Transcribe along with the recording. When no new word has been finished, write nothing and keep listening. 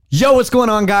Yo, what's going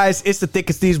on, guys? It's the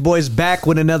Thickest These Boys back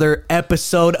with another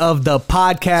episode of the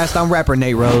podcast. I'm rapper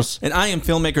Nate Rose. And I am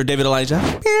filmmaker David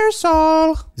Elijah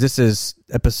Pearsall. This is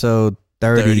episode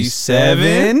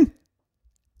 37.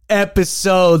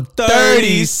 Episode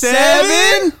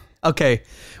 37? Okay,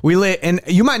 we lit. And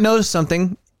you might notice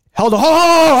something. Hold on.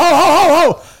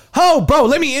 Ho, bro,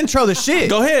 let me intro the shit.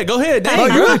 Go ahead. Dang, bro,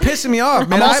 you're really pissing me off,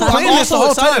 man. I'm also whole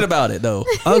excited time about it, though.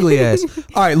 Ugly ass.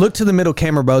 All right, look to the middle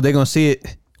camera, bro. They're going to see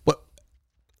it. What?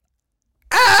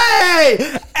 Hey!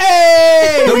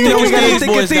 We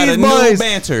got a new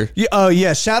banter. Yeah, oh,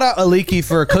 yeah. Shout out Aliki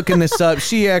for cooking this up.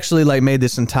 She actually made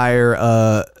this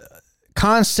entire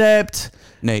concept.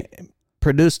 Nate.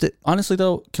 Produced it. Honestly,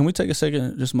 though, can we take a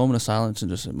second, just a moment of silence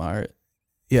and just admire it?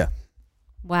 Yeah.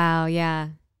 Wow, yeah.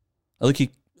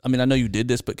 Aliki, I mean, I know you did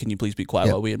this, but can you please be quiet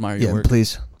while we admire your work?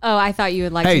 Please. Oh, I thought you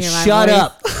would like to hear my voice. Shut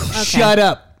up. Okay. Shut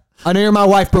up. I know you're my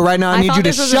wife, but right now I need you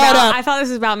to shut up. I thought this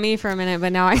was about me for a minute,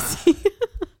 but now I see.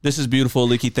 This is beautiful,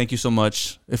 Aliki. Thank you so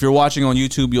much. If you're watching on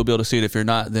YouTube, you'll be able to see it. If you're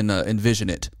not, then envision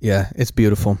it. Yeah, it's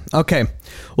beautiful. Okay.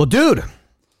 Well, dude,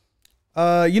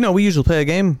 we usually play a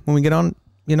game when we get on,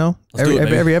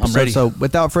 every episode. Ready. So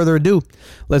without further ado,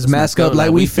 let's mask up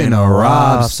like we finna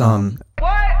rob some.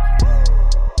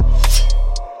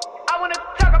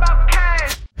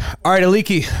 All right,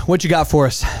 Aliki, what you got for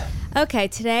us? Okay,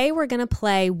 today we're going to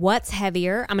play What's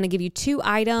Heavier. I'm going to give you 2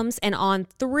 items, and on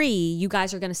 3, you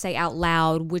guys are going to say out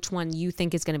loud which one you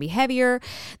think is going to be heavier.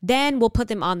 Then we'll put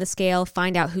them on the scale,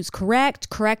 find out who's correct.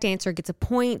 Correct answer gets a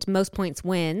point. Most points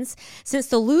wins. Since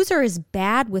the loser is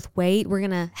bad with weight, we're going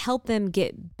to help them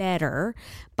get better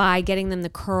by getting them to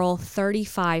curl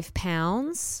 35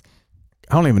 pounds.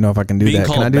 I don't even know if I can do that.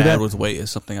 Can I do that? Bad with weight is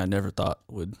something I never thought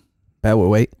would. Bad with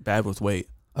weight? Bad with weight.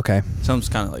 Okay. Sounds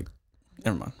kind of like,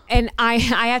 never mind. And I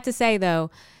have to say, though,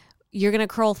 you're going to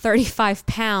curl 35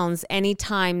 pounds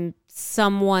anytime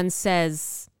someone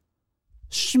says,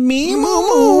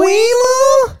 Shmeemoo.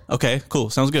 Okay, cool.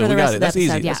 Sounds good. For the We rest got of it. the That's easy.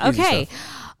 episode. Yeah. That's easy Okay.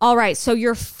 stuff. All right. So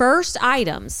your first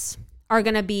items are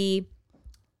going to be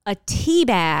a tea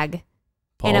bag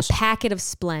and a packet of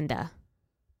Splenda.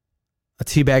 A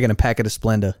tea bag and a packet of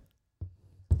Splenda.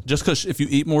 Just because if you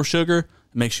eat more sugar,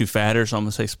 it makes you fatter, so I'm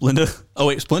going to say Splenda. Oh,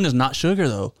 wait, Splenda's not sugar,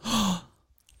 though.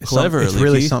 Clever, It's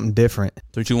really something different.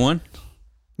 3, 2, 1.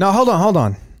 No, hold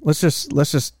on. Let's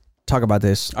just talk about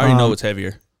this. I already know what's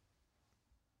heavier.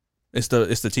 It's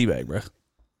the tea bag, bro.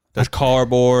 There's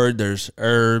cardboard, there's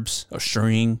herbs, a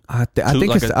string. I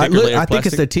think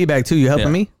it's the tea bag too. You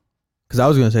helping me? Because I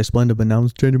was going to say Splenda, but now I'm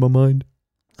changing my mind.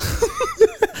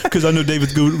 Because I know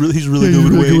David's good. He's really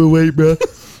good with weight, bro.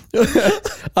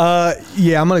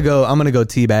 I'm gonna go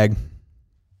tea bag.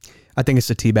 I think it's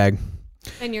a tea bag.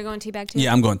 And you're going tea bag too?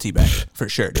 Yeah, I'm going tea bag for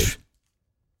sure, dude.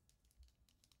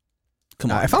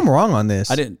 Come on. If I'm wrong on this,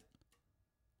 I didn't.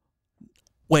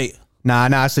 Wait.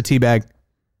 Nah, it's a tea bag.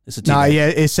 It's a tea bag. Yeah,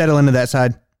 it's settling to that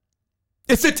side.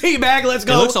 It's a tea bag. Let's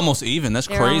go. It looks almost even. That's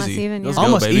They're crazy. almost even, Let's yeah. go,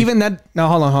 Almost baby. even. No,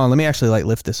 hold on. Let me actually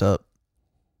lift this up.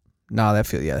 No, that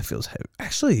feels heavy.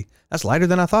 Actually, that's lighter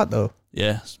than I thought though.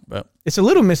 Yeah, bro. It's a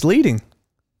little misleading.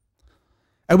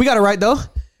 Hey, we got it right though.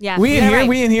 Yeah. We in here. Right.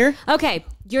 We in here. Okay.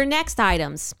 Your next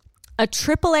items, a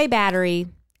AAA battery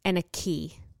and a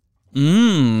key.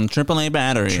 AAA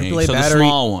battery. AAA so battery the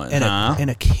small one, and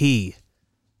a key.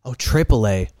 Oh,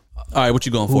 AAA. All right, what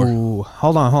you going for? Ooh,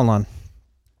 hold on.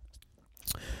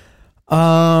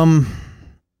 I'm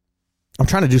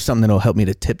trying to do something that'll help me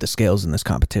to tip the scales in this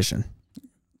competition.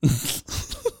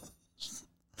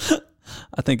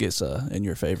 I think it's in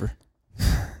your favor.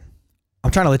 I'm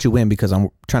trying to let you win because I'm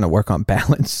trying to work on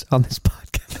balance on this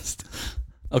podcast.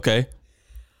 Okay.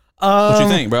 What you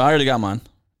think, bro? I already got mine.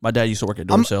 My dad used to work at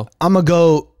Duracell. I'm gonna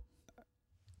go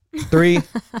 3,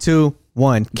 2,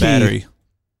 1. Key. Battery.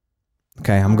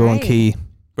 Okay, I'm going right. key.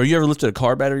 Bro, you ever lifted a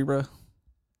car battery, bro?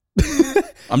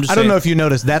 I'm just I don't know if you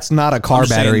noticed. That's not a car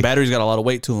battery. Battery's got a lot of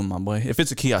weight to them, my boy. If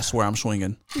it's a key, I swear I'm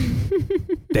swinging.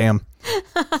 Damn.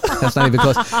 That's not even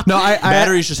close. No,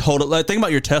 Batteries just hold it. Like, think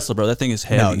about your Tesla, bro. That thing is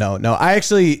heavy. No. I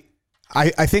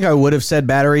think I would have said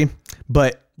battery,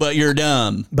 but you're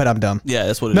dumb. But I'm dumb. Yeah,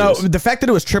 that's what it No, is. the fact that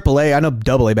it was AAA, I know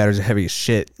AA batteries are heavy as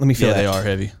shit. Let me feel Yeah, that. they are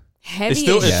heavy. Heavy It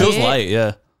as feels shit. light,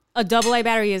 yeah. A AA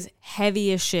battery is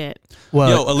heavy as shit. Well,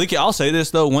 Yo, Aliki, I'll say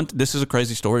this, though. This is a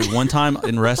crazy story. One time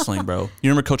in wrestling, bro. You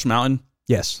remember Coach Mountain?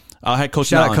 yes. I had Coach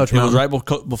Shout out Mountain. Coach It was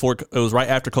Mountain. it was right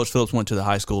after Coach Phillips went to the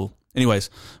high school. Anyways,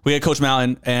 we had Coach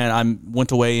Mountain, and I went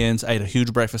to weigh-ins. I ate a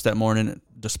huge breakfast that morning,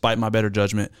 despite my better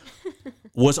judgment.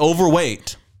 Was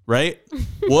overweight, right?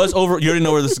 You already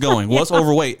know where this is going. Was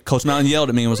overweight. Coach Mountain yelled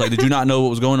at me and was like, "Did you not know what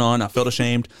was going on?" I felt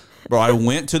ashamed. Bro, I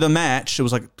went to the match. It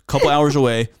was like a couple hours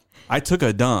away. I took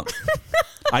a dump.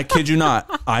 I kid you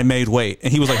not. I made weight.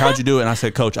 And he was like, how'd you do it? And I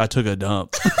said, Coach, I took a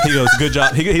dump. He goes, good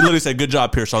job. He literally said, good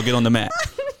job, Pierce. I'll get on the mat.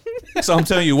 So I'm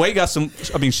telling you,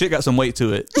 shit got some weight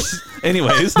to it.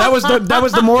 Anyways. That was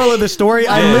the moral of the story.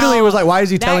 I literally was like, why is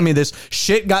he telling me this?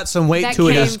 Shit got some weight to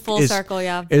it. That came full circle,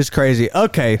 yeah. It's crazy.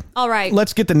 Okay. All right.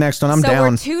 Let's get the next one. I'm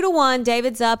down. So we're 2-1.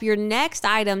 David's up. Your next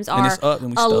items are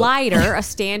a lighter, a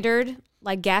standard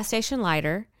like gas station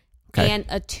lighter, and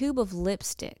a tube of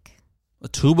lipstick. A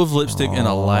tube of lipstick and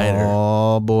a lighter.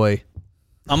 Oh, boy.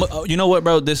 You know what,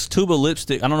 bro? This tube of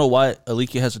lipstick, I don't know why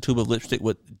Alika has a tube of lipstick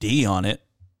with D on it.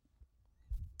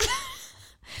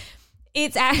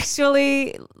 It's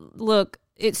actually, look,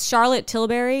 it's Charlotte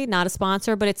Tilbury, not a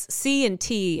sponsor, but it's C and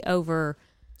T over.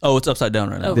 Oh, it's upside down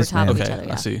right now. Over top of each other,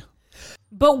 yeah. I see.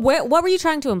 But what were you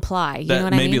trying to imply? You know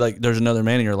what I mean? Maybe like there's another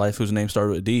man in your life whose name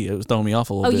started with D. It was throwing me off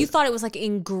a little bit. Oh, you thought it was like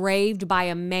engraved by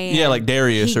a man. Yeah, like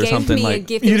Darius or something. Me like a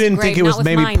gift you didn't think it was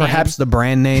maybe perhaps the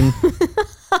brand name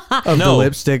of the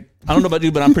lipstick? I don't know about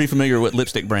you, but I'm pretty familiar with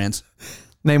lipstick brands.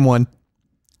 Name one.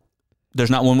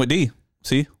 There's not one with D.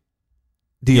 See?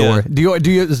 Dior.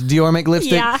 Yeah. Does Dior make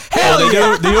lipstick? Yeah. Hell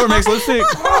yeah. Dior makes lipstick.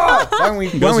 Why don't we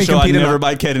compete? I never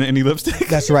buy Ked in any lipstick.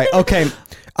 That's right. Okay.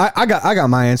 I got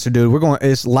my answer, dude. We're going.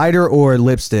 It's lighter or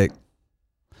lipstick.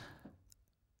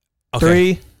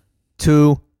 Okay. 3,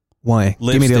 2, 1.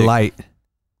 Lipstick. Give me the light.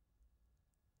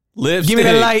 Lipstick. Give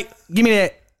me the light. Give me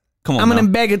that. Come on. I'm in a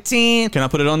bag of 10. Can I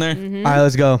put it on there? Mm-hmm. All right,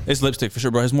 let's go. It's lipstick for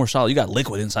sure, bro. It's more solid. You got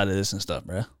liquid inside of this and stuff,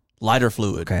 bro. Lighter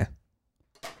fluid. Okay.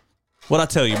 What'd I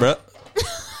tell you, bro?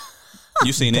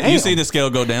 You seen it. You seen the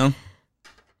scale go down.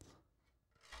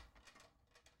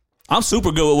 I'm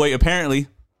super good with weight, apparently.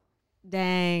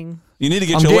 Dang. You need to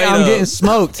get your weight up. I'm getting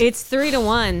smoked. It's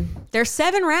 3-1. There's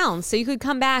 7 rounds, so you could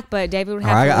come back, but David would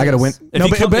have to lose. I got to win. No,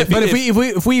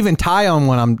 if we even tie on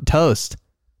one, I'm toast.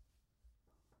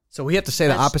 So we have to say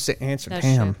the opposite answer.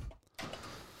 Damn.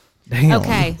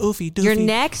 Okay. Oofy doofy. Your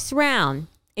next round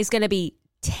is going to be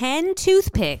 10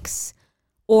 toothpicks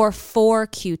or 4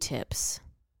 Q-tips.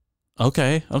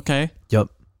 Okay. Yep.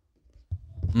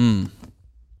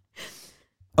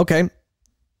 Okay.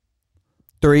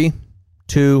 3,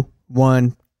 2,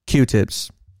 1.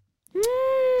 Q-tips.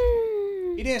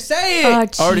 He didn't say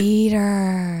it. A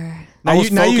cheater. Now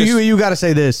you got to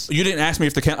say this. You didn't ask me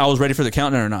if I was ready for the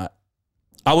countdown or not.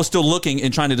 I was still looking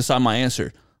and trying to decide my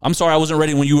answer. I'm sorry I wasn't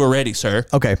ready when you were ready, sir.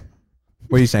 Okay.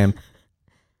 What are you saying?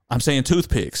 I'm saying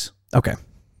toothpicks. Okay.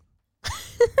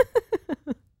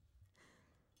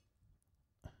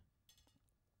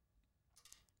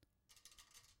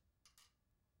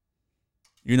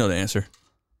 You know the answer.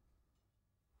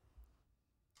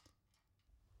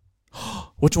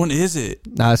 Which one is it?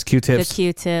 Nah, it's Q-tips. The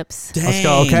Q-tips. Dang. Let's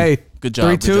go. Okay. Good job.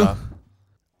 3, 2. Good job.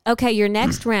 Okay, your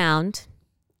next round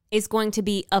is going to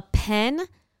be a pen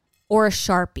or a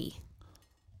Sharpie.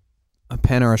 A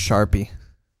pen or a Sharpie?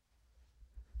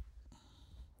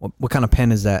 What kind of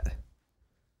pen is that?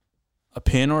 A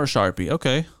pen or a Sharpie.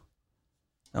 Okay.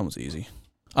 That was easy.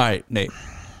 All right, Nate.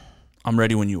 I'm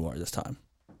ready when you are this time.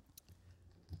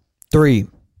 3,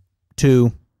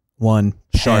 2, 1. Pen.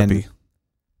 Sharpie.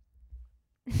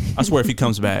 I swear if he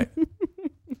comes back.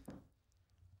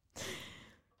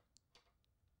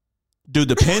 Dude,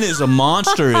 the pen is a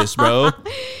monstrous, bro.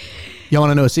 Y'all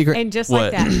want to know a secret? And just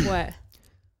like that, what?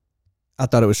 I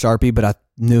thought it was Sharpie, but I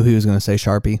knew he was going to say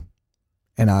Sharpie.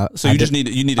 And I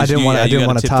didn't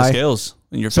want to tip the scales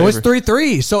in your favor. So it's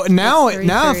 3-3. So now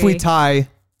if we tie,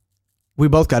 we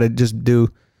both got to just do.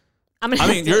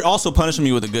 You're also punishing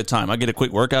me with a good time. I get a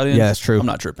quick workout in. Yeah, that's true. I'm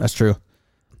not tripping. That's true.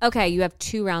 Okay, you have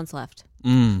 2 rounds left.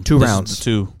 2 rounds.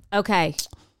 2. Okay,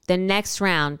 the next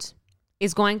round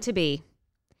is going to be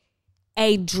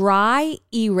a dry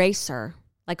eraser,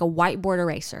 like a whiteboard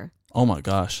eraser. Oh my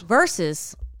gosh.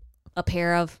 Versus a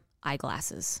pair of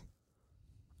eyeglasses.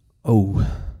 Oh.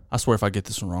 I swear if I get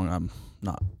this one wrong, I'm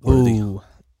not worthy.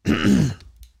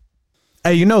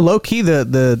 Hey, low key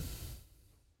the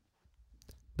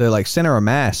like center of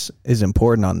mass is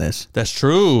important on this. That's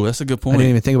true. That's a good point. I didn't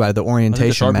even think about it. The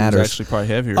orientation matters. Actually, probably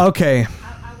heavier. Okay.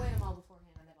 I weighed them all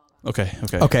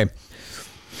beforehand. Okay.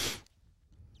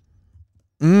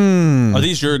 Are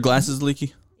these your glasses,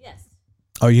 Leaky? Yes.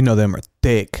 Oh, them are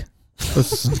thick.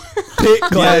 Thick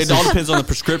glasses. Yeah, it all depends on the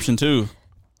prescription too.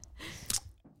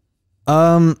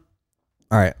 All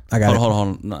right, I got it. Hold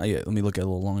on. Not yet. Let me look at it a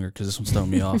little longer because this one's throwing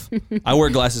me off. I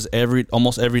wear glasses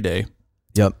almost every day.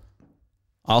 Yep.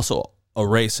 I also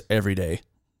erase every day.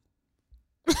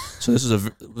 So this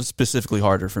is specifically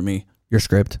harder for me. Your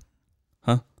script.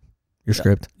 Huh? Your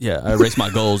script. Yeah, I erase my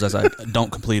goals as I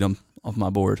don't complete them off my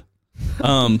board.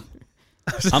 I'm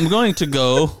going to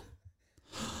go.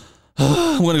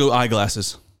 I'm gonna go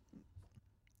eyeglasses.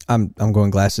 I'm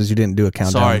going glasses. You didn't do a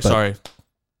countdown. Sorry.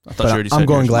 I thought you already said I'm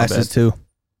going yours, my glasses bad. too.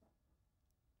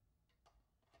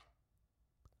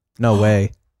 No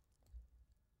way.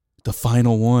 The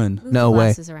final one. Move No the way.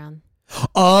 glasses around.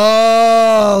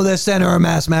 Oh, the center of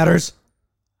mass matters.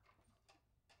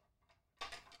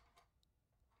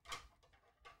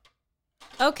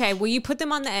 Okay, well, you put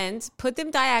them on the ends. Put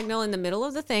them diagonal in the middle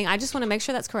of the thing. I just want to make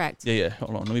sure that's correct. Yeah.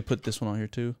 Hold on. Let me put this one on here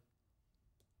too.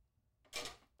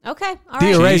 Okay, all The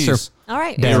right. eraser. Jeez. All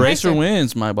right. The eraser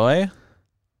wins, my boy.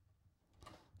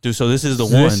 Dude, so this is the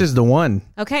one. This is the one.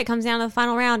 Okay, it comes down to the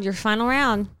final round. Your final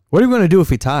round. What are we going to do if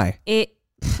we tie?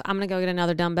 I'm gonna go get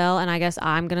another dumbbell, and I guess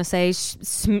I'm gonna say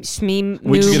shmee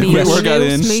We just get a quick workout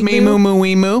in. Smee moo moo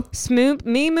wee moo. Smoop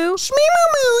me moo. Smee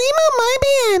moo moo wee moo, my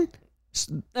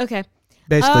band. Okay.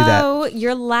 Basically that. Oh,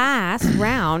 your last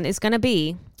round is gonna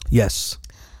be Yes.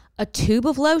 a tube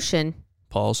of lotion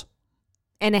Pause.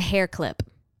 and a hair clip.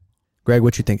 Greg,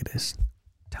 what you think it is?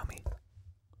 Tell me.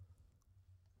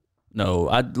 No,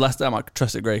 last time I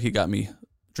trusted Greg, he got me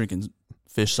drinking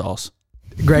fish sauce.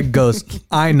 Greg goes,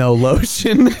 I know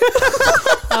lotion.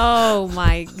 Oh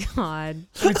my god.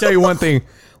 Let me tell you one thing.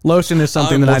 Lotion is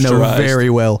something I'm that I know moisturized. very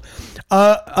well.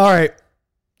 All right.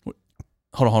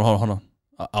 Hold on.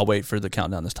 I'll wait for the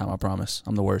countdown this time. I promise.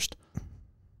 I'm the worst.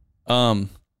 I'm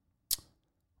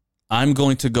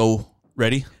going to go.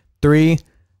 Ready? 3,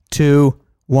 2,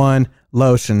 1,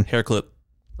 lotion. Hair clip.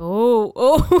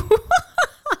 Oh.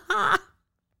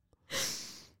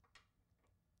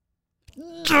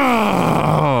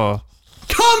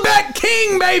 Comeback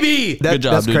king, baby. Good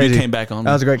job, that's dude. crazy. You came back on me.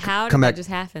 That was a great How did comeback. that just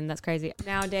happen? That's crazy.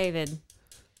 Now, David,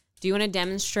 do you want to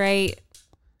demonstrate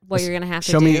what you're gonna have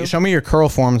to do? Show me your curl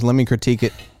forms. Let me critique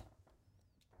it.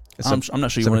 I'm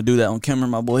not sure you want to do that on camera,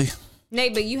 my boy.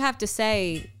 Nate, but you have to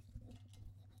say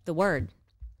the word.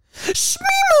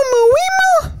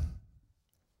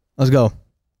 Let's go.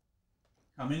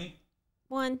 How many?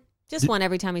 One. Just one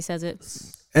every time he says it.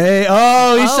 Hey,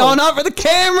 he's showing up for the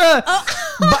camera.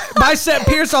 Bicep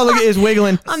Pearsall is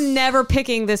wiggling. I'm never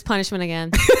picking this punishment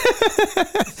again.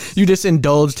 You just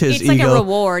indulged his It's ego. like a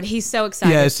reward. He's so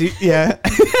excited. Yes, yeah.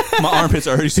 My armpits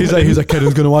are already he's sweating. like,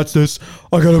 Keden's gonna watch this.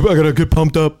 I gotta get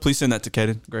pumped up. Please send that to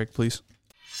Kaden, Greg, please.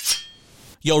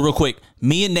 Yo, real quick.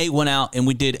 Me and Nate went out and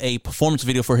we did a performance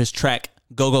video for his track,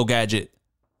 Go Go Gadget,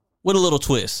 with a little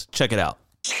twist. Check it out.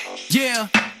 Yeah,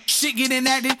 shit getting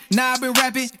active. Now I've been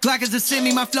rapping. Glock is a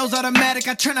semi, my flow's automatic.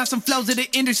 I turn out some flows of the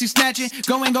industry snatching.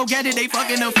 Go get it, they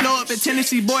fucking the flow up in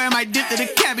Tennessee. Boy, I might dip to the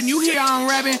cabin. You hear I'm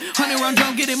rapping. 100 round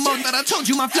drum, getting more. But I told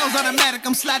you my flow's automatic.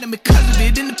 I'm sliding because of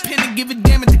it. Independent, give a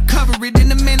damn it to cover it. In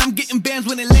the man, I'm getting bands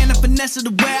when it land. I finesse it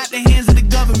away out the hands of the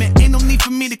government. Ain't no need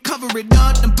for me to cover it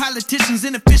up. Them politicians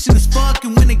inefficient as fuck.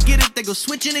 And when they get it, they go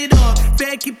switching it up.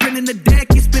 Fed keep printing the deck,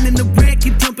 keep spinning the rack,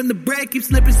 keep dumping the bread, keep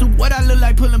slipping. So what I look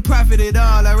like pulling profit at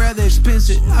all? I rather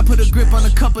expensive. I put a grip on a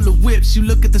couple of whips. You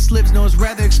look at the slips, know it's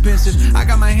rather expensive. I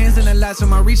got my hands in the lot, so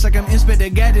my reach like I'm Inspector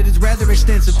Gadget is rather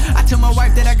extensive. I tell my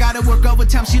wife that I gotta work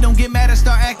overtime. She don't get mad, I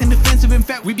start acting defensive. In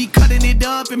fact, we be cutting it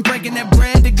up and breaking that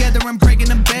bread together and breaking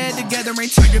the bed together.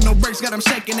 Ain't taking no breaks, got them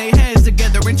shaking their heads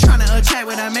together and trying to attack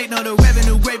when I make no the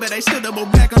revenue great, but they still double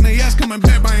back on the ass, coming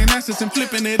back buying assets and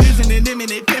flipping it. Isn't it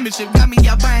imminent? Penmanship got me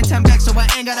out buying time back, so I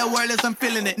ain't got a word less. I'm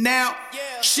feeling it now.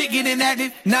 Shit getting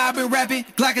active. Now I've been rapping.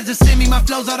 Glock is a semi, my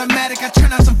flow's automatic. I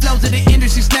turn out some flows of the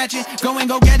industry snatching.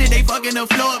 Go get it, they fucking the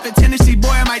flow up in Tennessee. Boy,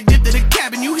 I might dip to the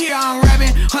cabin. You hear I'm rapping.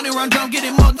 100 round drum,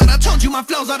 getting more. But I told you my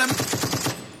flow's automatic.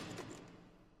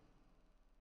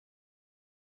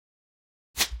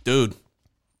 Dude,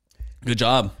 good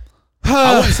job.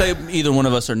 I wouldn't say either one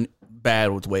of us are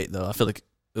bad with weight, though. I feel like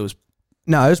it was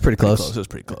No, it was pretty pretty close. close. It was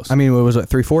pretty close. I mean, what was it?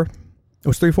 3-4. It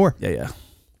was 3-4. Yeah.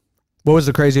 What was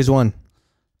the craziest one?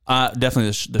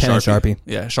 Definitely the Pen and Sharpie. Sharpie.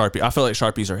 Yeah, Sharpie. I feel like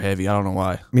Sharpies are heavy. I don't know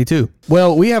why. Me too.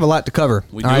 Well, we have a lot to cover.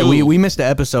 We All right, do. we missed an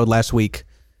episode last week.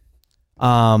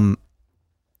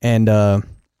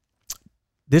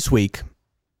 This week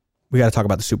we got to talk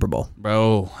about the Super Bowl.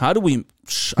 Bro, how do we...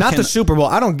 Not the Super Bowl.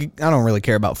 I don't really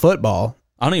care about football.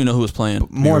 I don't even know who was playing.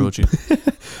 More- With you.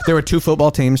 There were 2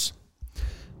 football teams.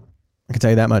 I can tell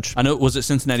you that much. I know. Was it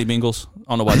Cincinnati Bengals?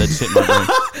 I don't know why that just hit my brain.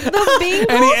 The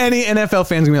Bengals? Any NFL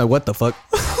fans gonna be like, "What the fuck?"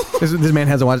 this man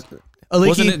hasn't watched.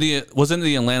 Wasn't it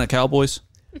the Atlanta Cowboys?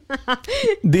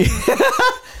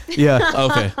 Yeah.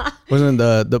 Okay. Wasn't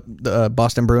the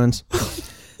Boston Bruins?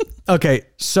 Okay,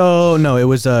 so no, it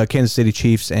was Kansas City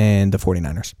Chiefs and the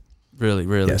 49ers. Really?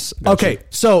 Yes. Gotcha. Okay,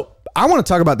 so I want to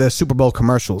talk about the Super Bowl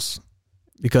commercials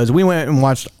because we went and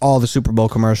watched all the Super Bowl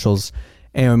commercials,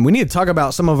 and we need to talk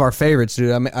about some of our favorites,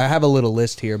 dude. I mean, I have a little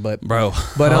list here, but Bro.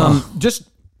 just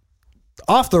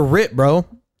Off the rip, bro.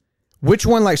 Which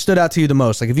one like stood out to you the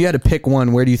most? Like if you had to pick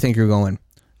one, where do you think you're going?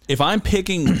 If I'm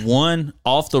picking one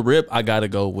off the rip, I got to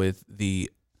go with the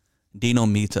Dino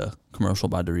Mita commercial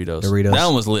by Doritos. That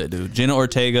one was lit, dude. Jenna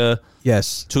Ortega.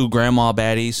 Yes. 2 grandma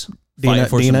baddies. Dina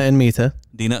and Mita.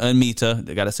 Dina and Mita.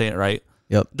 They got to say it right.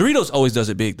 Yep. Doritos always does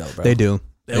it big, though, bro. They do.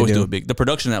 They always do it big. The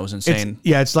production, that was insane.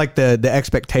 It's like the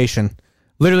expectation.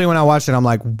 Literally, when I watched it, I'm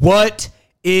like, what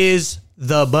is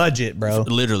the budget, bro?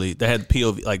 Literally. They had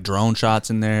POV, like drone shots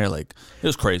in there. Like, it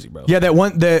was crazy, bro.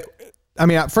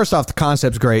 Yeah, first off, the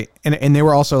concept's great. And they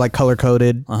were also like color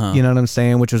coded. You know what I'm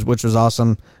saying? Which was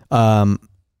awesome.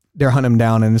 They're hunting him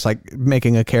down, and it's like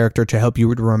making a character to help you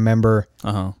remember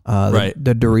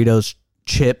the Doritos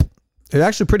chip. It's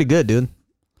actually pretty good, dude.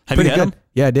 Have you had them?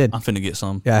 Yeah, I did. I'm finna get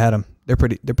some. Yeah, I had them. They're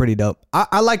pretty dope.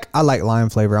 I like lime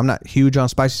flavor. I'm not huge on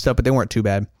spicy stuff, but they weren't too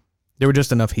bad. They were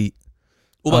just enough heat.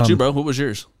 What about you, bro? What was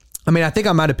yours? I mean, I think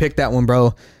I might have picked that one,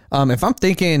 bro. If I'm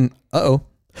thinking, let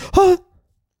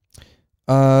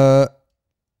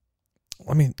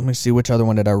me see which other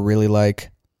one did I really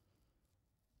like.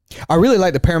 I really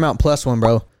like the Paramount Plus one,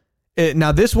 bro.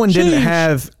 Now this one didn't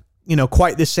have,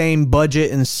 quite the same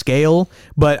budget and scale,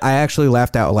 but I actually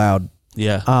laughed out loud.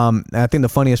 Yeah. I think the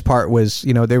funniest part was,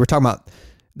 they were talking about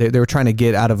they were trying to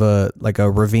get out of a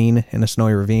ravine, in a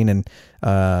snowy ravine, and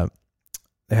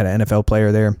they had an NFL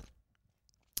player there,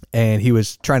 and he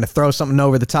was trying to throw something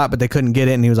over the top, but they couldn't get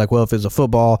it, and he was like, well, if it was a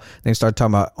football, then he started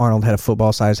talking about Arnold had a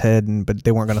football sized head, but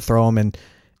they weren't going to throw him,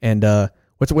 and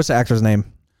what's the actor's name?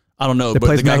 I don't know, but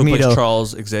the guy Magneto. Who plays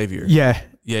Charles Xavier. Yeah.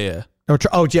 Yeah.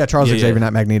 Charles Xavier,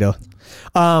 not Magneto.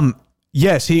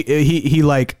 Yes, he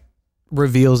like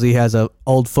reveals he has a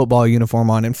old football uniform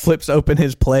on and flips open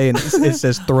his play, and it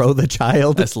says "throw the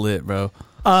child." That's lit, bro.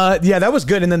 Yeah, that was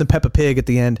good. And then the Peppa Pig at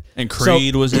the end, and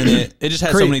Creed was in it. It just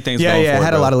had so many things. Yeah, going it for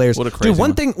had it, a lot of layers. What a crazy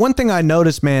Dude, one thing I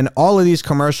noticed, man, all of these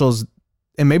commercials,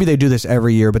 and maybe they do this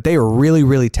every year, but they are really,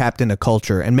 really tapped into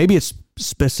culture, and maybe it's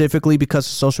specifically because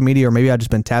of social media, or maybe I've just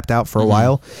been tapped out for a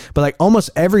while, but like almost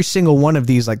every single one of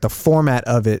these, like the format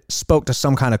of it spoke to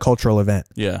some kind of cultural event.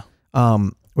 Yeah.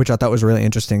 Which I thought was really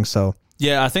interesting. So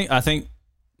yeah, I think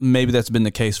maybe that's been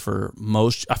the case for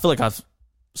most. I feel like I've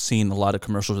seen a lot of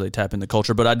commercials where they tap into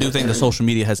culture, but I do think the social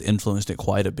media has influenced it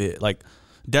quite a bit. Like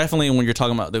definitely when you're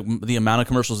talking about the amount of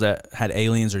commercials that had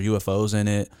aliens or UFOs in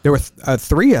it. There were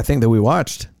 3, I think, that we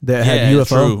watched that had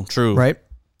UFO. True. Right.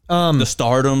 The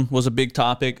stardom was a big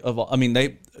topic of. I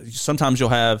mean, sometimes you'll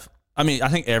have. I mean, I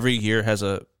think every year has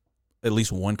at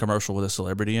least one commercial with a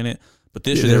celebrity in it. But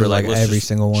this year they were like every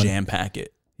single one, jam pack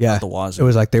it. Yeah, the wazoo. It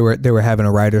was like they were having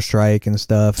a writer's strike and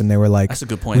stuff, and they were like, "That's a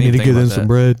good point. We need to give them some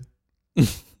bread."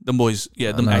 Them boys,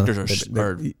 them actors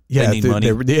they need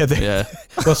money.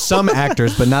 Well, some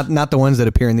actors, but not the ones that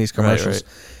appear in these commercials.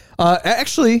 Right.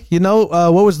 Actually,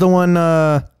 what was the one?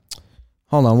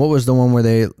 Hold on, what was the one where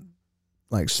they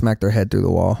like smacked their head through the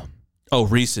wall? Oh,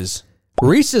 Reese's.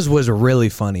 Reese's was really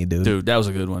funny, dude. Dude, that was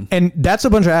a good one. And that's a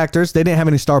bunch of actors. They didn't have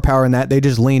any star power in that. They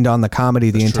just leaned on the comedy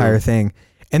the entire thing.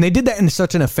 And they did that in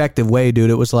such an effective way, dude.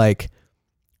 It was like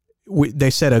they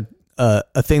said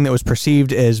a thing that was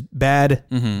perceived as bad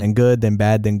and good, then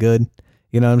bad, then good.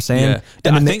 You know what I'm saying?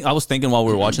 Yeah. I was thinking while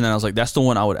we were watching that, I was like, that's the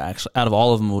one I would actually, out of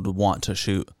all of them, would want to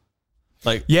shoot.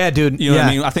 Like, yeah, dude. You know what I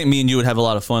mean? I think me and you would have a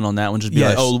lot of fun on that one. Just be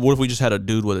like, oh, what if we just had a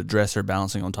dude with a dresser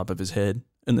balancing on top of his head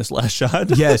in this last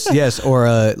shot? yes. Or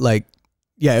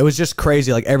it was just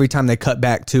crazy. Like every time they cut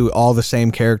back to all the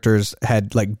same characters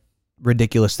had like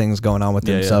ridiculous things going on with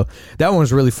them. So that one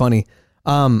was really funny.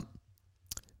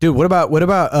 Dude, what about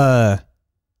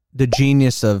the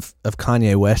genius of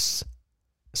Kanye West's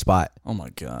spot? Oh my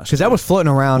gosh. Because that was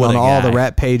floating around on all the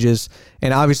rap pages,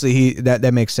 and obviously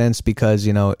that makes sense because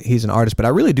he's an artist, but I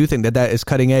really do think that is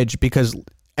cutting edge, because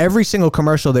every single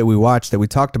commercial that we watched that we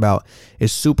talked about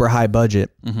is super high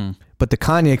budget. But the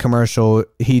Kanye commercial,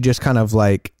 he just kind of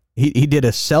like he did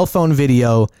a cell phone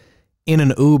video in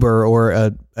an Uber or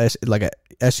a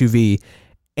SUV,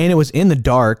 and it was in the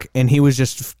dark, and he was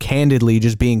just candidly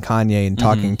just being Kanye and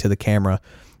talking to the camera.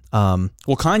 Well,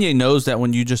 Kanye knows that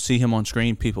when you just see him on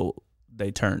screen,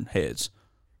 they turn heads.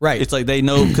 Right. It's like they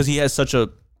know, because he has such a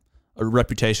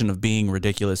reputation of being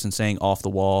ridiculous and saying off the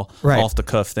wall, off the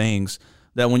cuff things,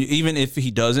 that even if he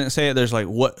doesn't say it, there's like,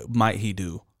 what might he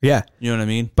do? Yeah. You know what I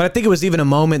mean? But I think it was even a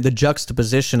moment, the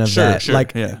juxtaposition of that. Sure,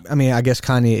 like, I mean, I guess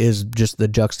Kanye is just the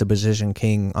juxtaposition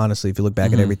king, honestly, if you look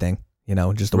back at everything.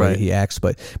 Just the way he acts.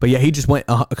 But yeah, he just went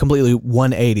completely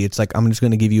 180. It's like, I'm just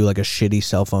going to give you like a shitty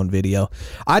cell phone video.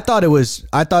 I thought it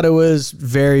was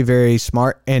very, very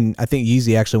smart. And I think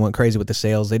Yeezy actually went crazy with the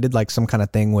sales. They did like some kind of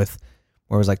thing where it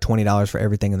was like $20 for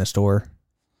everything in the store.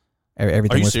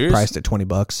 Everything was serious? priced at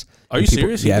 $20. Are you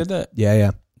serious? Yeah, He did that?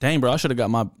 Yeah. Dang, bro, I should have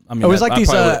got my. I mean, It was like these.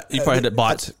 You probably had the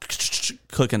bots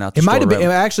clicking out. It might have been. It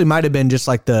actually might have been just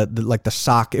like the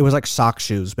sock. It was like sock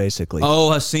shoes, basically. Oh,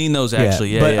 I've seen those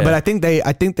actually. Yeah, but I think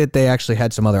that they actually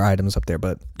had some other items up there.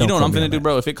 But you know what I'm gonna do,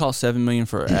 bro? If it costs $7 million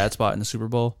for an ad spot in the Super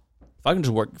Bowl, if I can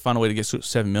just find a way to get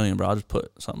 $7 million, bro, I'll just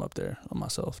put something up there on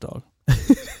myself, dog. I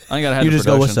ain't gotta have. You the just production.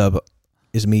 go, "What's up?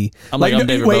 Is me." I'm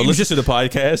David, bro. Listen to the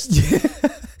podcast.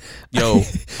 Yo,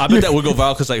 I bet that would go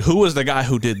viral because, like, who was the guy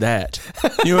who did that?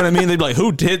 You know what I mean? They'd be like,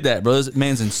 who did that, bro? This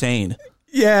man's insane.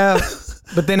 Yeah,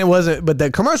 but then it wasn't. But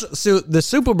the commercial, so the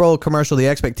Super Bowl commercial, the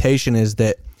expectation is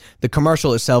that the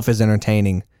commercial itself is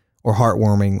entertaining or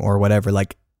heartwarming or whatever.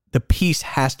 Like, the piece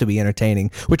has to be entertaining,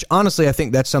 which honestly, I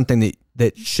think that's something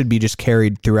that should be just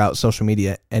carried throughout social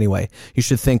media anyway. You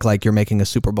should think like you're making a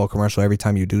Super Bowl commercial every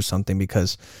time you do something,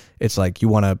 because it's like you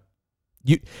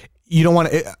don't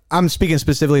want to. I'm speaking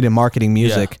specifically to marketing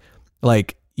music. Yeah.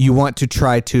 Like, you want to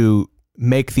try to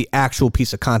make the actual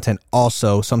piece of content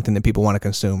also something that people want to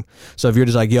consume. So if you're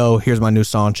just like, "Yo, here's my new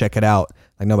song, check it out,"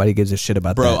 like, nobody gives a shit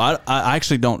about that. Bro, I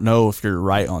actually don't know if you're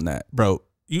right on that, bro.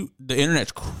 The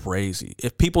internet's crazy.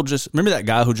 If people just remember that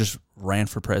guy who just ran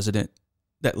for president,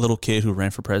 that little kid who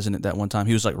ran for president that one time,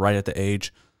 he was like right at the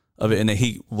age of it, and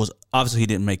he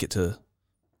didn't make it to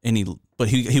any, but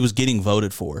he was getting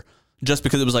voted for. Just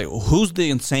because it was like, who's the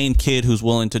insane kid who's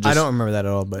willing to just... I don't remember that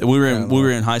at all, but... We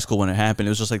were in high school when it happened. It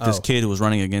was just like this kid who was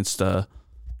running against... at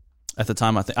the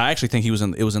time, I actually think it was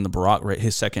in the Barack,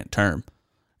 his second term.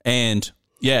 And,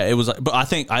 yeah, it was like... But I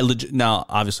think now,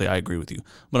 obviously, I agree with you.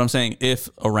 But I'm saying, if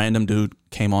a random dude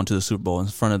came onto the Super Bowl in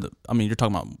front of the... I mean, you're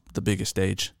talking about the biggest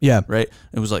stage. Yeah. Right?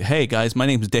 It was like, "Hey, guys, my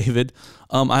name is David.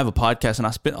 I have a podcast, and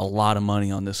I spent a lot of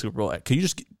money on this Super Bowl. Can you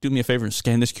just do me a favor and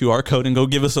scan this QR code and go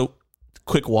give us a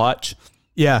quick watch?"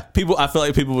 Yeah, I feel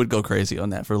like people would go crazy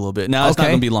on that for a little bit. Now, it's not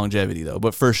going to be longevity though,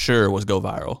 but for sure was go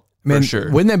viral. For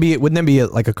sure. Wouldn't that be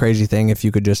like a crazy thing if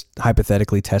you could just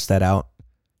hypothetically test that out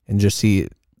and just see,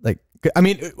 like, I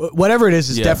mean, whatever it is,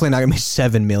 it's definitely not going to be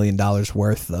 $7 million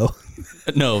worth though.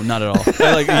 No, not at all.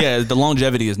 The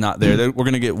longevity is not there. We're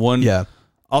going to get one. Yeah.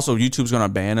 Also, YouTube's going to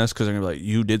ban us because they're going to be like,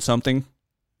 "You did something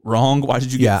wrong. Why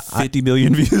did you get 50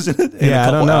 million views in it?"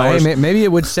 I don't know. Hey, maybe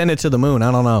it would send it to the moon.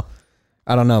 I don't know.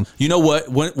 You know what?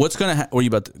 What's going to happen? Were you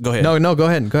about to go ahead? No, go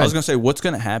ahead. I was going to say, what's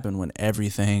going to happen when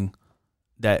everything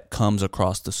that comes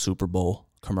across the Super Bowl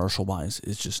commercial wise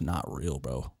is just not real,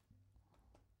 bro?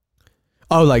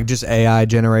 Oh, like just AI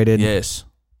generated? Yes.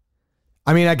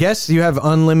 I mean, I guess you have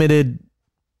unlimited.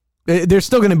 There's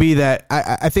still going to be that.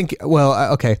 I think,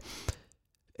 well, okay.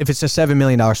 If it's a $7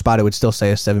 million spot, it would still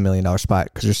say a $7 million spot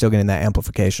because you're still getting that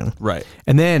amplification. Right.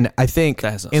 And then I think,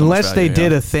 unless they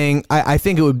did a thing, I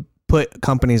think it would put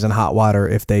companies in hot water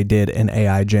if they did an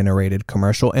AI generated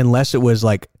commercial, unless it was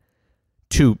like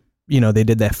they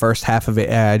did that first half of it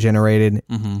AI generated,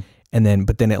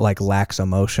 but then it like lacks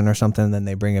emotion or something. And then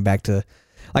they bring it back to,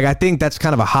 like, I think that's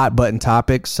kind of a hot button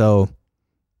topic. So,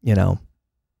 I don't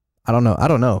know. I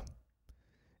don't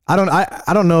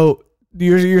know.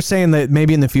 You're saying that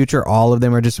maybe in the future all of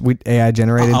them are just AI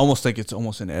generated? I almost think it's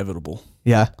almost inevitable.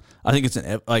 Yeah, I think it's just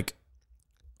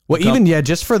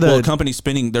for the company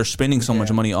they're spending so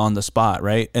much money on the spot,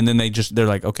 right? And then they're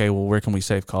like, "Okay, well, where can we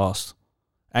save costs?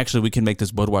 Actually, we can make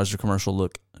this Budweiser commercial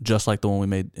look just like the one we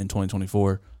made in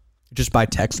 2024, just by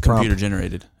text prompt, computer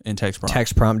generated in text prompt.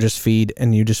 Text prompt, just feed,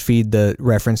 and you just feed the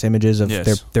reference images of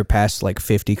their past like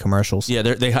 50 commercials. Yeah,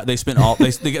 they spent all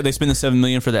they spend the $7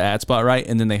 million for the ad spot, right?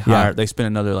 And then they spend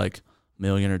another like $1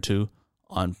 million or $2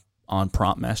 million on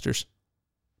prompt masters.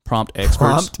 Prompt experts.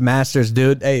 Prompt masters,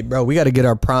 dude. Hey, bro, we got to get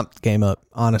our prompt game up,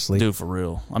 honestly. Dude, for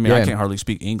real. I mean, I can't hardly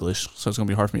speak English, so it's going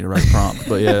to be hard for me to write a prompt,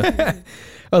 but yeah.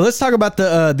 Well, let's talk about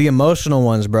the emotional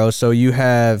ones, bro. So you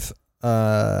have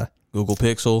Google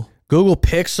Pixel,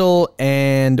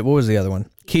 and what was the other one?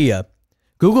 Kia.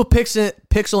 Google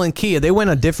Pixel and Kia, they went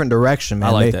a different direction, man.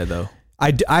 I like that, though.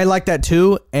 I like that,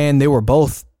 too, and they were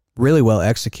both really well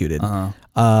executed.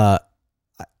 I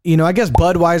guess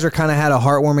Budweiser kind of had a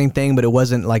heartwarming thing, but it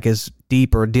wasn't like as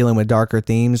deep or dealing with darker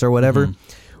themes or whatever.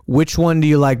 Which one do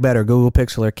you like better, Google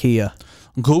Pixel or Kia?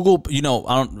 Google,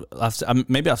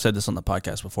 maybe I've said this on the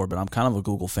podcast before, but I'm kind of a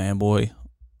Google fanboy.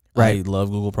 Right. I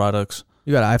love Google products.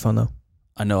 You got an iPhone, though.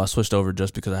 I know I switched over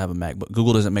just because I have a Mac, but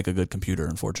Google doesn't make a good computer,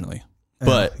 unfortunately.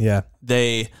 But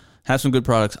they have some good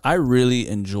products. I really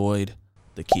enjoyed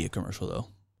the Kia commercial, though.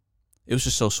 It was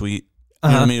just so sweet. You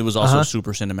know what I mean? It was also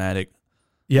super cinematic.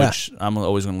 Yeah. Which I'm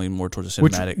always going to lean more towards the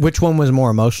cinematic. Which one was more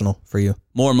emotional for you?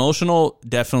 More emotional,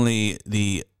 definitely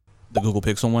the Google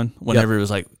Pixel one. Whenever it was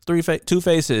like two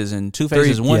faces and two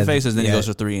faces and one faces, then he goes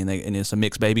for three, and it's a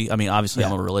mixed baby. I mean, obviously,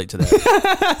 I'm gonna relate to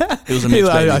that. It was a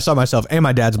mixed baby. I saw myself, and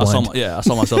my dad's blind. I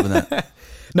saw myself in that.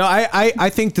 No, I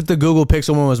think that the Google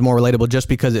Pixel one was more relatable just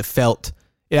because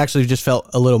it actually just felt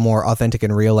a little more authentic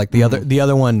and real. Like the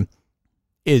other one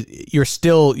is you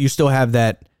still have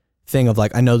that thing of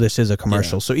like, I know this is a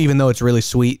commercial, so even though it's really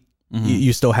sweet.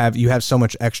 You still have so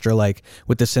much extra like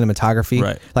with the cinematography,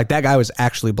 right? Like that guy was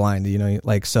actually blind,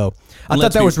 like so. I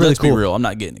thought that was really cool. Be real, I'm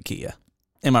not getting a Kia.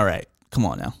 Am I right? Come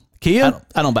on now, Kia.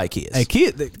 I don't buy Kias. Hey,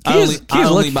 Kia. I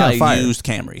only buy used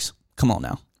Camrys. Come on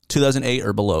now, 2008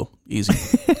 or below, easy.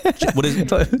 What is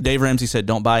Dave Ramsey said?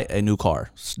 Don't buy a new car.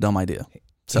 It's a dumb idea.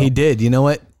 So. He did. You know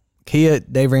what? Kia.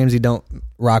 Dave Ramsey don't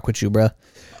rock with you, bro.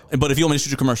 But if you want me to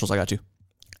shoot your commercials, I got you.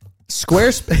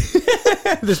 Squarespace.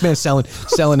 This man's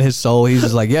selling his soul. He's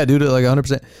just like, yeah, dude, like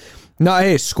 100%. No,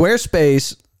 hey,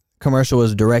 Squarespace commercial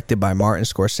was directed by Martin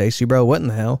Scorsese, bro. What in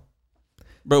the hell,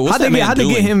 bro? How'd they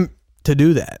get him to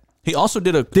do that? He also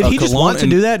did a. Did he just want to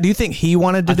do that? Do you think he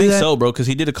wanted to do that? I think so, bro. Because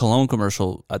he did a cologne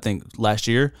commercial. I think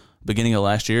beginning of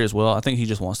last year as well. I think he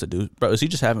just wants to do. Bro, is he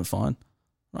just having fun?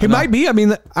 He might be. I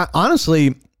mean,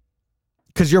 honestly,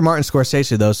 because you're Martin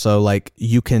Scorsese though, so like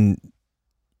you can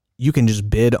just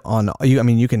bid on you. I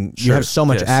mean, you have so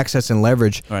much access and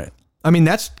leverage. Right. I mean,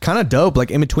 that's kind of dope.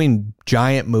 Like in between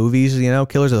giant movies,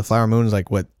 Killers of the Flower Moon is like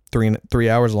what 3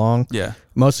 hours long. Yeah.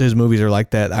 Most of his movies are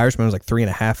like that. The Irishman was like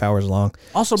 3.5 hours long.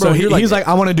 Also, bro, so he's like,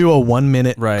 I want to do a 1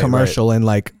 minute commercial, and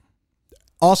like,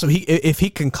 also if he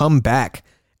can come back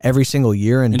every single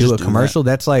year and do a commercial,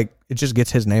 that's like it just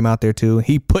gets his name out there too.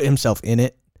 He put himself in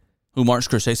it. Who, Martin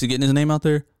Scorsese getting his name out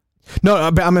there? No,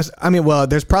 well,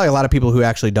 there's probably a lot of people who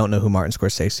actually don't know who Martin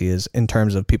Scorsese is in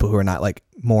terms of people who are not like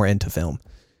more into film.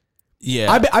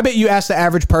 Yeah, I bet you ask the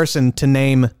average person to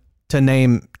name.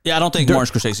 Yeah, I don't think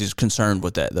Martin Scorsese is concerned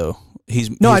with that though.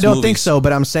 I don't think so.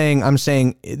 But I'm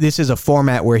saying this is a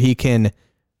format where he can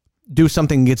do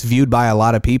something that gets viewed by a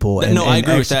lot of people. I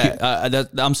agree with that.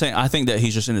 I'm saying I think that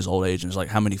he's just in his old age and it's like,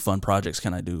 how many fun projects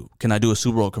can I do? Can I do a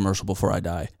Super Bowl commercial before I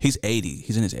die? He's 80.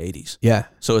 He's in his 80s. Yeah.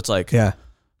 So it's like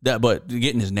but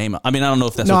getting his name out. I mean, I don't know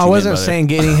if that's no. What I wasn't meant by saying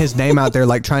getting his name out there,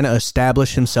 like trying to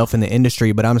establish himself in the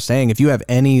industry. But I'm saying if you have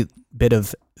any bit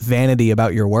of vanity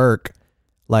about your work,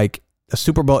 like a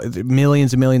Super Bowl,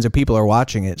 millions and millions of people are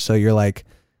watching it. So you're like,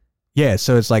 yeah.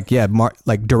 So it's like,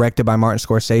 like directed by Martin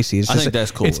Scorsese. I think that's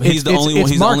cool. He's the only one.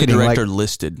 He's the only director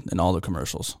listed in all the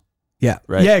commercials. Yeah.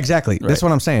 Right. Yeah. Exactly. Right. That's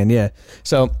what I'm saying. Yeah.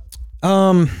 So,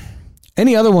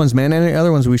 any other ones, man? Any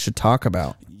other ones we should talk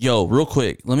about? Yo, real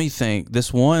quick, let me think.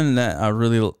 This one that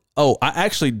I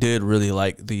actually did really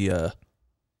like the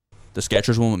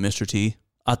Skechers one with Mr. T.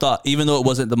 I thought, even though it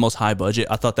wasn't the most high budget,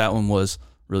 I thought that one was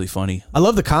really funny. I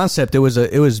love the concept. It was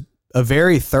a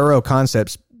very thorough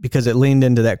concept because it leaned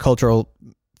into that cultural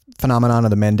phenomenon of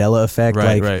the Mandela effect.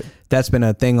 Right. That's been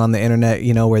a thing on the internet,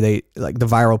 where they like the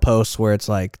viral posts where it's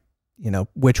like,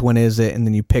 which one is it? And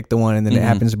then you pick the one and then it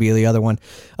happens to be the other one.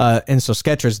 And so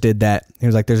Skechers did that. He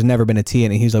was like, there's never been a T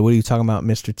in it. He's like, what are you talking about,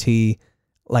 Mr. T?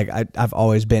 Like, I've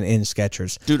always been in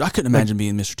Skechers. Dude, I couldn't imagine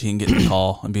being Mr. T and getting a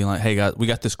call and being like, hey, guys, we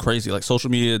got this crazy, like, social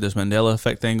media, this Mandela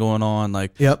effect thing going on.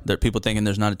 Like, there are people thinking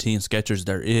there's not a T in Skechers.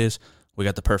 There is. We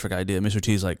got the perfect idea. Mr.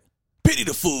 T's like, pity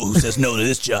the fool who says no to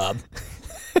this job.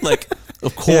 Like,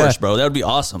 of course, bro. That would be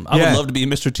awesome. I would love to be in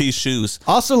Mr. T's shoes.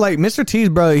 Also, like, Mr. T's,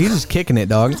 bro, he's just kicking it,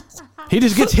 dog. He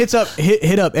just gets hit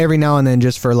up every now and then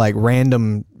just for, like,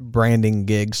 random branding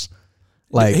gigs.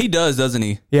 Like he does, doesn't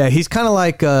he? Yeah, he's kind of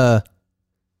like, wow.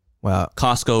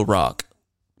 Costco Rock.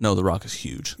 No, the Rock is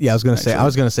huge. Yeah, I was gonna say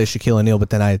Shaquille O'Neal, but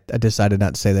then I decided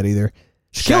not to say that either.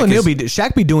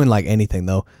 Shaq be doing like anything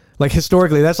though. Like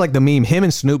historically, that's like the meme. Him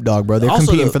and Snoop Dogg, bro. They're also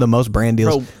competing for the most brand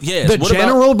deals. Bro, yes. The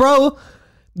General, bro.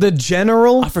 The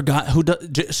General. I forgot who does.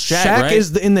 Shaq right?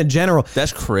 is in the General.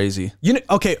 That's crazy.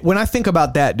 Okay. When I think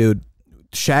about that, dude,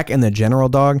 Shaq and the General,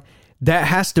 dog. That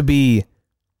has to be.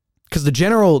 Because the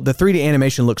 3D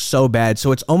animation looks so bad,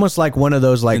 so it's almost like one of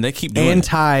those like and they keep doing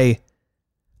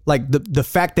like the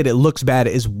fact that it looks bad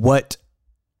is what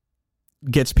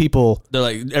gets people. They're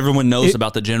like everyone knows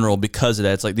about the General because of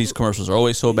that. It's like these commercials are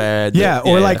always so bad.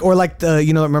 Or like the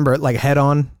remember like Head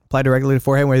On, apply directly to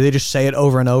forehead, where they just say it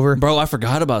over and over. Bro, I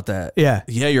forgot about that. Yeah,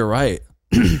 you're right.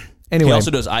 Anyway, he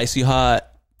also does Icy Hot.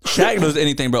 Shaq does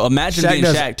anything, bro. Imagine being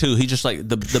Shaq too. He's just like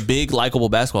the big likable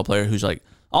basketball player who's like.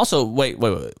 Also, wait.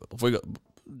 Before we go,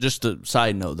 just a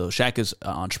side note though, Shaq is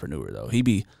an entrepreneur though.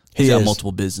 He's got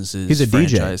multiple businesses. He's a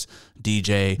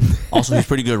DJ. Also, he's a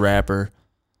pretty good rapper.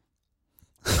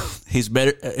 He's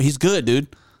better. He's good, dude.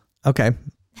 Okay.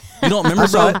 You don't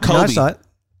remember, bro? Kobe. No, I saw it.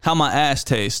 How my ass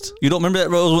tastes. You don't remember that,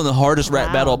 bro? It was one of the hardest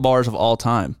rap battle bars of all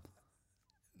time.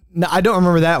 No, I don't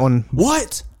remember that one.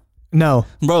 What? No.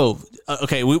 Bro,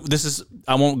 okay,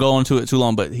 I won't go into it too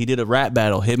long, but he did a rap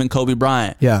battle. Him and Kobe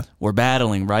Bryant were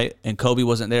battling, right? And Kobe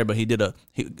wasn't there, but it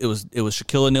was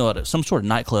Shaquille O'Neal at some sort of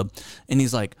nightclub. And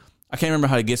he's like, I can't remember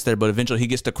how he gets there, but eventually he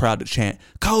gets the crowd to chant,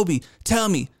 Kobe, tell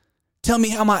me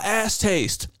how my ass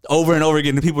tastes. Over and over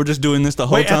again. And people were just doing this the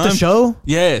whole time. At the show?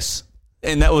 Yes.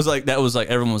 And that was like,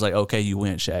 everyone was like, okay, you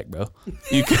win, Shaq, bro.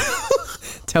 You can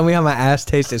Tell me how my ass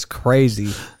tastes is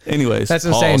crazy. Anyways, that's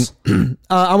insane.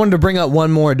 I wanted to bring up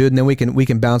one more, dude, and then we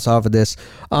can bounce off of this.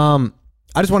 I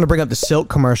just wanted to bring up the Silk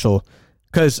commercial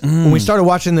because when we started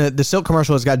watching the Silk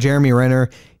commercial, it's got Jeremy Renner.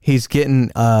 He's getting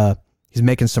he's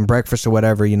making some breakfast or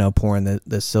whatever, pouring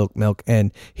the Silk milk,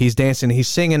 and he's dancing. He's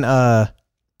singing. What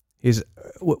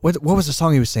was the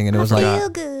song he was singing? It was like, feel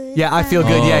good. Yeah, I feel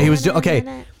good. Yeah, he was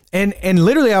okay. And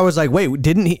literally, I was like, wait,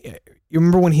 didn't he? You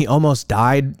remember when he almost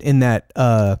died in that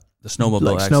the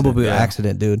snowmobile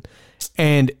accident, dude?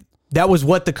 And that was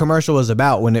what the commercial was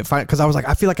about when because I was like,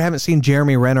 I feel like I haven't seen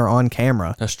Jeremy Renner on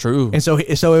camera. That's true. And so it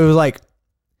was like,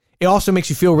 it also makes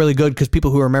you feel really good because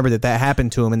people who remember that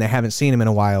happened to him and they haven't seen him in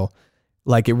a while,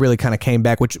 like it really kind of came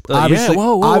back, which obviously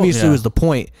was the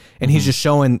point. And he's just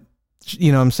showing.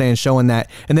 You know what I'm saying? Showing that.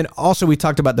 And then also we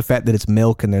talked about the fact that it's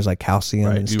milk and there's like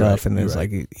calcium and stuff. And there's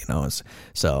like,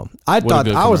 so I thought,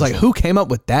 I was like, who came up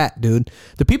with that, dude?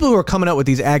 The people who are coming up with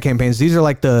these ad campaigns, these are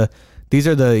the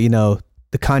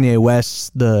the Kanye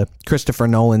Wests, the Christopher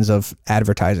Nolans of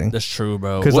advertising. That's true,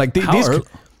 bro. Because like these,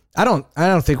 I don't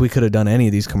think we could have done any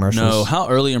of these commercials. No, how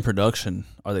early in production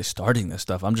are they starting this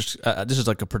stuff? I'm just, this is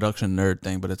like a production nerd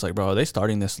thing, but it's like, bro, are they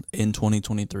starting this in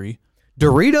 2023?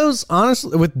 Doritos,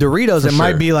 honestly, with Doritos, it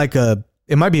might be like a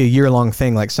year-long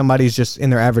thing. Like somebody's just in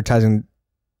their advertising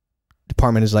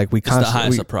department is like, it's the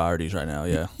highest of priorities right now.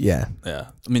 Yeah. I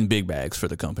mean, big bags for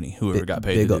the company. Whoever got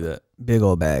paid to do that. Big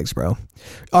old bags, bro.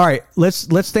 All right, let's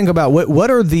think about what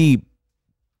are the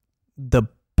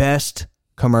best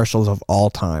commercials of all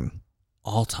time.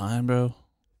 All time, bro.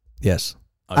 Yes,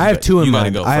 I have two in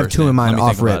mind. I have two in mind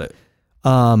off rip.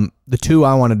 The two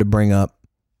I wanted to bring up.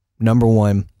 Number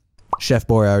one. Chef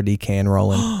Boyardee can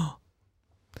rolling.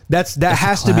 That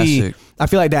has to be. I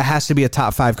feel like that has to be a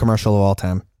top 5 commercial of all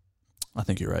time. I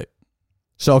think you're right.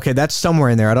 So okay, that's somewhere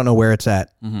in there. I don't know where it's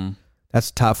at. Mm-hmm. That's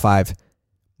top 5.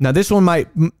 Now this one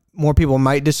more people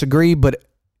might disagree, but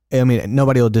I mean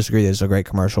nobody will disagree that it's a great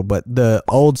commercial. But the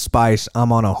Old Spice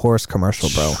 "I'm on a Horse" commercial,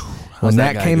 bro. When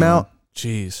that came out,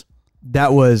 jeez,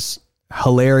 that was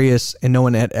hilarious, and no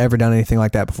one had ever done anything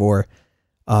like that before.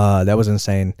 That was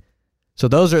insane. So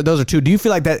those are two. Do you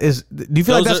feel like that is? Do you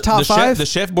feel like that's top 5? The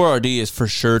Chef Boyardee is for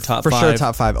sure top 5. For sure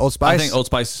top 5. Old Spice. I think Old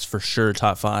Spice is for sure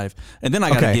top 5. And then I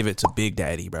gotta give it to Big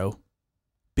Daddy, bro.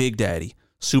 Big Daddy.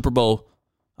 Super Bowl.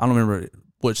 I don't remember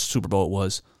which Super Bowl it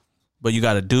was, but you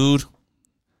got a dude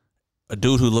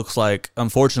who looks like.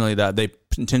 Unfortunately, that they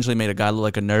intentionally made a guy look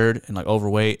like a nerd and like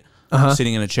overweight,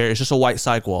 sitting in a chair. It's just a white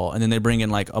psych wall, and then they bring in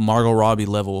like a Margot Robbie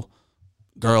level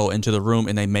girl into the room,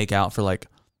 and they make out for like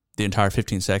the entire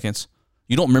 15 seconds.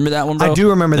 You don't remember that one, bro? I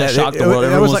do remember that. Shocked the world.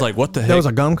 Everyone was like, what the heck? That was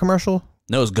a gum commercial?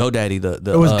 No, it was GoDaddy.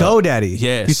 It was GoDaddy.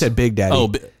 Yes. You said Big Daddy.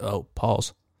 Oh,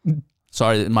 pause.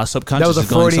 Sorry, my subconscious is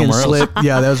going somewhere else. That was a Freudian slip.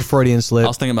 Yeah, that was a Freudian slip. I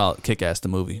was thinking about Kick-Ass, the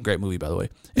movie. Great movie, by the way.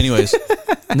 Anyways, it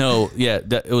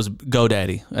was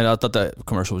GoDaddy. And I thought that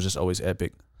commercial was just always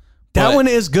epic. That one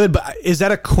is good, but is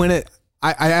that a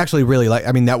I actually really like,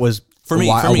 I mean, that was for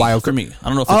me. I don't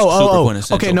know if it's super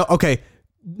quintessential. Okay,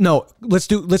 no, let's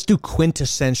do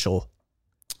quintessential.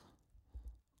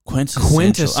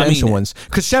 Quintessential ones,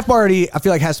 because Chef Boyardee I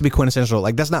feel like has to be quintessential.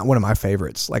 Like that's not one of my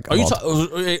favorites. Like, are you?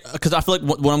 Because I feel like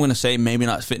what I'm going to say maybe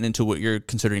not fitting into what you're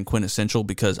considering quintessential.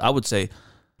 Because I would say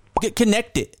get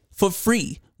connected for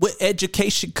free with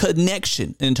Education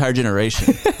Connection. An entire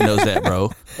generation knows that,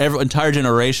 bro. Entire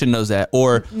generation knows that.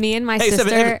 Or me and my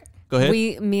sister. Go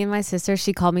ahead. Me and my sister,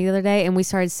 she called me the other day and we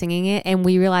started singing it and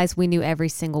we realized we knew we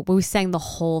sang the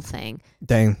whole thing.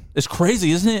 Dang. It's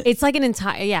crazy, isn't it? It's like an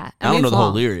entire, yeah. I don't know the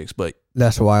whole lyrics, but.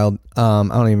 That's wild. I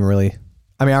don't even really,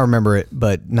 I mean, I remember it,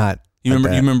 but not. You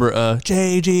remember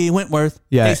J.G. Wentworth?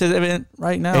 Yeah. 877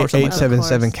 right now.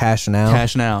 877 Cash Now.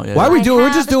 Cash Now, yeah. Why are we doing,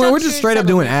 we're just straight up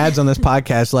doing ads on this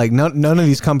podcast. Like none of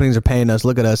these companies are paying us.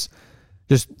 Look at us.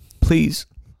 Just please.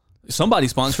 Somebody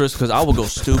sponsor us because I will go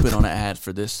stupid on an ad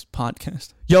for this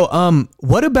podcast. Yo,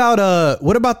 what about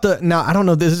the now I don't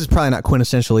know, this is probably not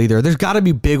quintessential either. There's got to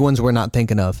be big ones we're not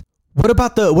thinking of. What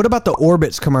about the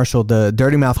Orbitz commercial, the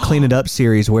Dirty Mouth Clean It Up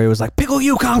series where it was like pickle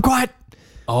you kumquat?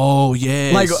 Oh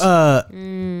yeah, Like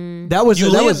that was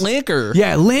liquor.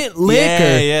 Yeah, liquor.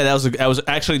 Yeah. That was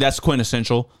actually that's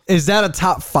quintessential. Is that a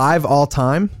top 5 all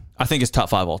time? I think it's top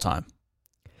 5 all time.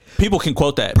 People can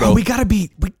quote that, bro. We gotta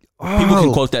be. People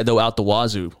can quote that though out the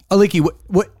wazoo. Aliki,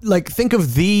 what? Like, think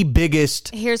of the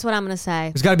biggest. Here's what I'm gonna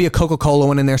say. There's got to be a Coca-Cola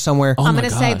one in there somewhere. I'm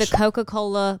gonna say the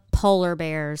Coca-Cola polar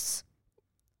bears.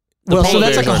 Well, so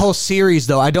that's like a whole series,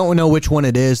 though. I don't know which one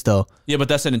it is, though. Yeah, but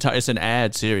that's it's an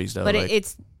ad series, though. But like,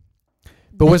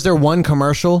 But was there one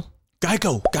commercial?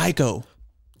 Geico,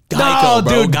 no,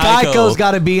 bro, dude, Geico's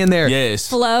got to be in there. Yes,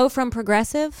 Flo from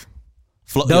Progressive.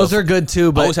 Those are good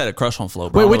too. But I always had a crush on Flo.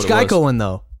 Bro. Wait, which Geico one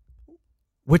though?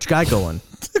 Which Geico one?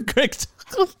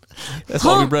 That's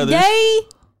all we brothers. Day.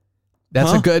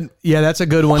 That's a good. Yeah, that's a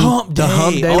good one. Hump the Day.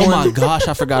 Hump Day. Oh one. my gosh,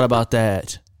 I forgot about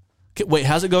that. Wait,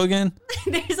 how's it go again?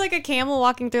 There's like a camel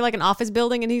walking through like an office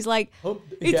building, and he's like,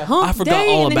 "It's yeah. Hump I forgot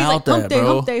Day," all and then he's about like, that,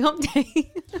 bro. Hump Day, Hump Day,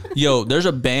 Hump Day. Yo, there's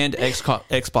a banned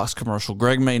Xbox commercial.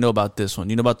 Greg may know about this one.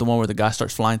 You know about the one where the guy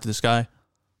starts flying through the sky?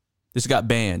 This got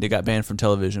banned. It got banned from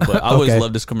television, but I always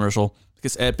loved this commercial.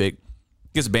 It's epic.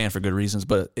 It gets banned for good reasons,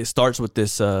 but it starts with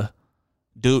this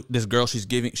this girl she's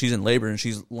in labor and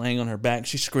she's laying on her back.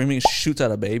 She's screaming. She shoots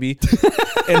out a baby,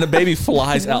 and the baby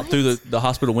flies out through the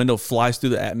hospital window, flies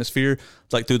through the atmosphere,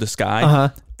 like through the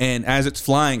sky. And as it's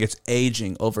flying, it's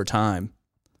aging over time.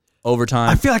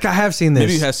 I feel like I have seen this.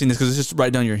 Maybe you have seen this because it's just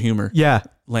right down your humor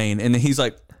lane. And then he's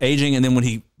like aging, and then when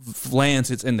he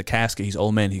lands, it's in the casket. He's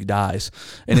old man. He dies,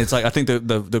 and it's like I think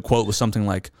the quote was something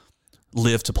like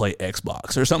 "live to play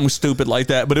Xbox" or something stupid like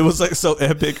that. But it was like so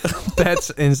epic.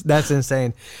 That's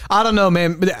insane. I don't know,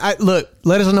 man. But look,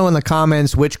 let us know in the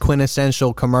comments which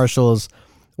quintessential commercials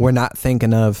we're not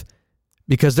thinking of,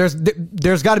 because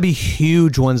there's got to be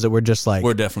huge ones that we're just like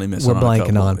we're definitely missing. We're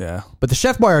blanking on. Yeah, but the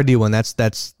Chef Boyardee one, that's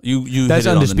you that's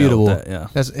hit undisputable. It on the nail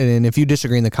with that, yeah. And if you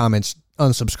disagree in the comments,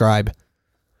 unsubscribe.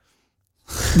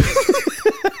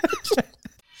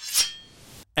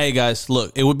 Hey guys,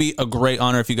 look, it would be a great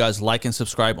honor if you guys like and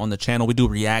subscribe on the channel. We do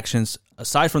reactions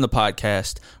aside from the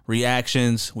podcast,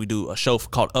 reactions. We do a show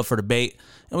called Up for Debate,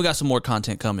 and we got some more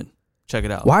content coming. Check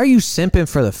it out. Why are you simping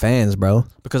for the fans, bro?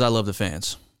 Because I love the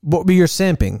fans. But you're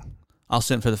simping. I'll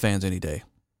simp for the fans any day.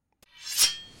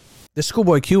 The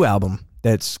Schoolboy Q album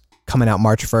that's coming out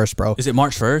March 1st, bro. Is it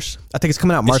March 1st? I think it's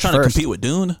coming out March 1st. It's trying to compete with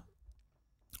Dune.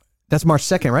 That's March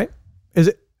 2nd, right? Is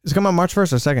it coming out March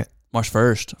 1st or 2nd? March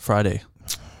 1st, Friday.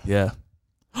 Yeah.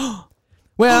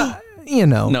 Well, you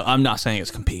know. No, I'm not saying it's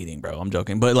competing, bro. I'm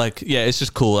joking. But like, yeah, it's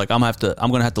just cool. Like I'm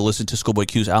gonna have to listen to Schoolboy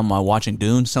Q's album while watching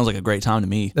Dune. Sounds like a great time to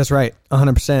me. That's right.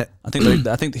 100%. I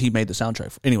think he made the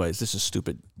soundtrack. Anyways, this is a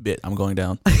stupid bit. I'm going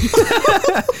down.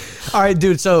 All right,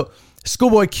 dude. So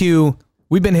Schoolboy Q,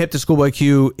 we've been hip to Schoolboy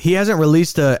Q. He hasn't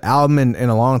released an album in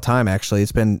a long time, actually.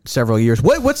 It's been several years.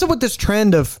 What's up with this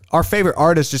trend of our favorite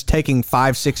artists just taking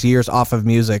 5-6 years off of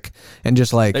music and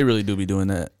just like... They really do be doing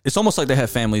that. It's almost like they have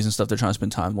families and stuff they're trying to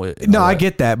spend time with. No, I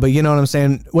get that. But you know what I'm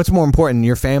saying? What's more important,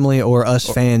 your family or us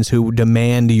fans who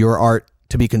demand your art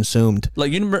to be consumed?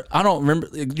 Like, you remember, I don't remember...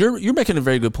 You're making a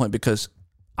very good point because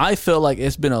I feel like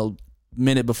it's been a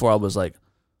minute before I was like,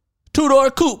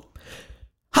 two-door coupe.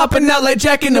 Hopping out like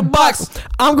Jack in the Box.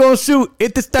 I'm gonna shoot.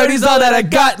 If this 30's all that I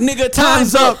got, nigga,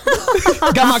 time's up.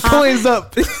 Got my coins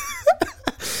up.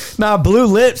 Nah, Blue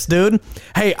Lips, dude.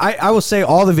 Hey, I will say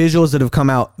all the visuals that have come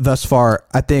out thus far,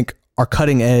 I think, are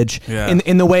cutting edge. Yeah.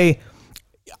 In the way,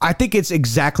 I think it's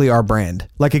exactly our brand.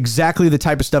 Like exactly the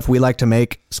type of stuff we like to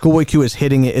make. Schoolboy Q is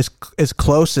hitting it as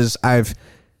close as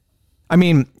I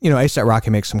mean, you know, A$AP Rocky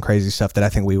makes some crazy stuff that I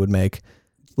think we would make.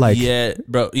 Like, yeah,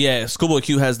 bro. Yeah, Schoolboy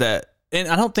Q has that. And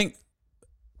I don't think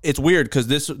it's weird because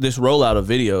this rollout of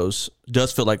videos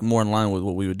does feel like more in line with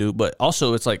what we would do. But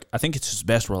also, it's like I think it's his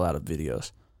best rollout of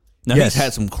videos. Now he's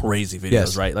had some crazy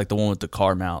videos, right? Like the one with the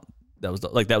car mount. That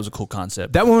was a cool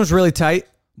concept. that one was really tight.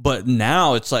 But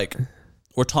now it's like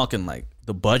we're talking like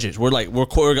the budgets. We're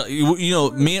you know,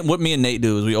 what me and Nate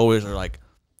do is we always are like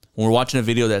when we're watching a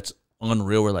video that's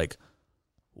unreal. We're like,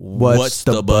 what's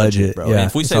the budget, bro? Yeah, and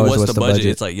if we say what's the budget,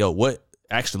 it's like, yo, what?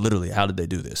 Actually, literally, how did they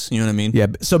do this? You know what I mean? Yeah.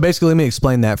 So basically, let me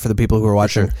explain that for the people who are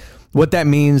watching. Sure. What that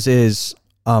means is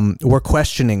we're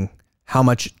questioning how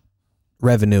much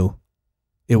revenue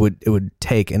it would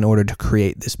take in order to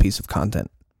create this piece of content.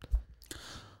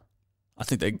 I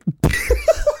think they.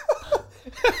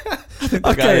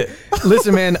 Got it.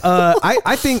 Listen, man.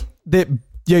 I think that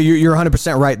you're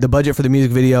 100% right. The budget for the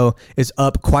music video is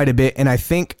up quite a bit, and I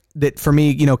think that for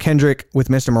me, you know, Kendrick with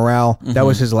Mr. Morale, that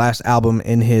was his last album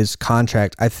in his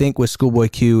contract. I think with Schoolboy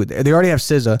Q, they already have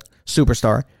SZA,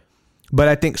 Superstar, but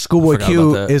I think Schoolboy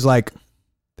Q is like,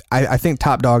 I think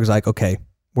Top Dog is like, okay,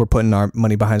 we're putting our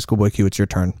money behind Schoolboy Q. It's your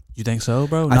turn. You think so,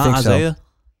 bro? I think Isaiah?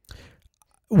 so.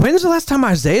 When's the last time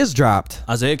Isaiah's dropped?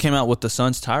 Isaiah came out with the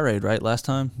Sun's Tirade, right? Last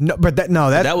time? No, but that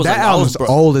was like, album's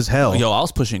old as hell. Yo, I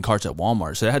was pushing carts at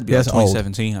Walmart, so that had to be like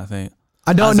 2017, old. I think.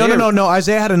 I don't. No.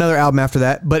 Isaiah had another album after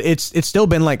that, but it's still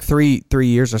been like three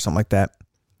years or something like that.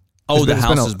 Oh, The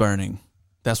House is Burning.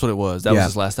 That's what it was. That was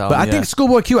his last album. But I think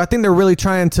Schoolboy Q, I think they're really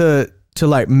trying to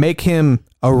like make him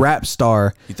a rap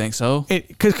star. You think so?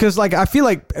 Because like I feel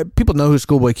like people know who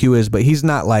Schoolboy Q is, but he's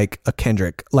not like a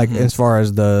Kendrick, like as far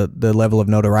as the level of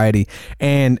notoriety.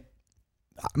 And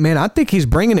man, I think he's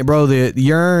bringing it, bro. The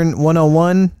Yearn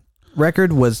 101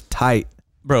 record was tight,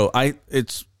 bro.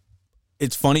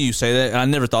 It's funny you say that. And I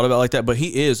never thought about it like that, but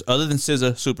he is, other than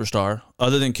SZA, superstar,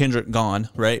 other than Kendrick, gone,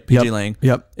 right? PJ Lang.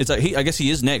 Yep. It's like I guess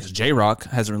he is next. J-Rock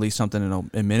hasn't released something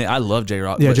in a minute. I love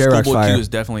J-Rock. Yeah, but J-Rock's Schoolboy fire. Q is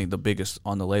definitely the biggest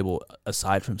on the label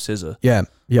aside from SZA. Yeah.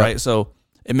 Right? So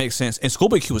it makes sense. And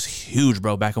Schoolboy Q was huge,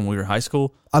 bro, back when we were in high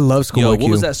school. I love Schoolboy Q.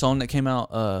 What was that song that came out?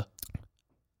 I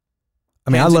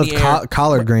love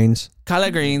collard greens.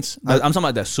 Collard greens. I'm talking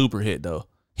about that super hit, though.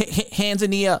 Hands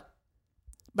in the air.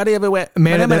 Body everywhere. That's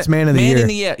Man of the Year. Man in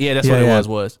the Year. Yeah, that's what it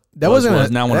was. That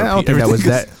wasn't. Now I don't think that was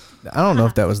that. I don't know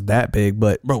if that was that big,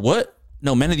 but bro, what?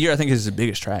 No, Man of the Year. I think is his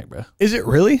biggest track, bro. Is it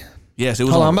really? Yes, it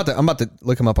was. Hold on, I'm about to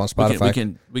look him up on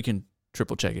Spotify. We can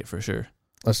triple check it for sure.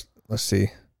 Let's see.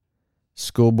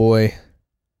 Schoolboy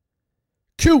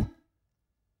Q.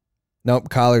 Nope,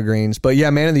 collard greens. But yeah,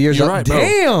 Man of the Year's You're up. right, bro.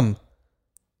 Damn.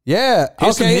 Yeah.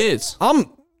 Here's some hits.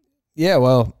 Yeah.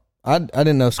 Well, I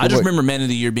didn't know. Schoolboy. I just remember Man of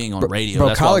the Year being on radio. Bro,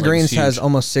 That's collard greens has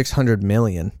almost 600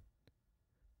 million,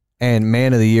 and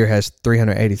Man of the Year has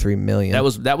 383 million. That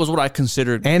was what I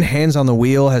considered. And Hands on the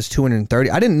Wheel has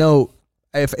 230. I didn't know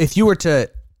if you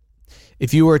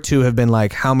were to have been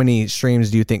like, how many streams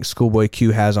do you think Schoolboy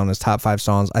Q has on his top 5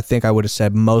 songs? I think I would have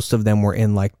said most of them were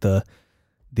in like the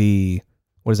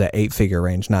what is that, 8-figure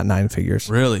range, not 9 figures.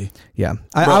 Really? Yeah.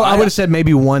 I would have said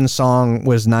maybe one song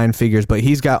was 9 figures, but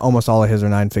he's got almost all of his are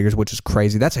 9 figures, which is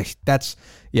crazy. That's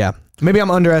yeah. Maybe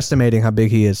I'm underestimating how big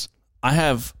he is. I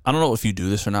don't know if you do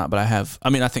this or not, but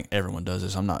I think everyone does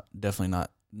this. I'm definitely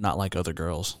not like other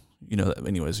girls. You know that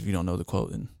anyways, if you don't know the quote,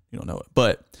 then you don't know it.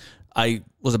 But I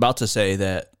was about to say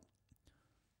that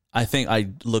I think I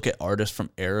look at artists from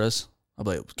eras. I'm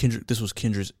like, this was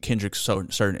Kendrick's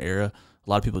certain era. A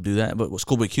lot of people do that, but with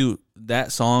Schoolboy Q,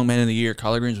 that song, Man of the Year,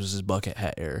 Collard Greens, was his bucket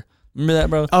hat era. Remember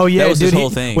that, bro? Oh, yeah, that was dude. His whole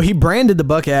thing. Well, he branded the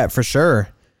bucket hat for sure.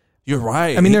 You're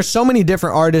right. I mean, there's so many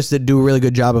different artists that do a really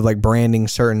good job of like branding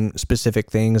certain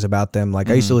specific things about them. Like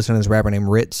I used to listen to this rapper named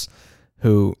Ritz,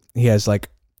 who he has like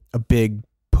a big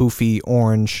poofy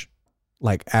orange,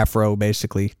 like afro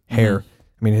basically hair.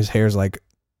 I mean, his hair's like,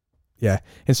 yeah.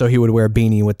 And so he would wear a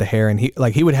beanie with the hair, and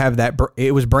he would have that.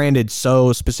 It was branded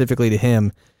so specifically to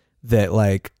him that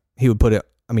like he would put it.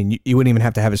 I mean, you wouldn't even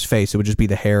have to have his face. It would just be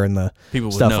the hair and the people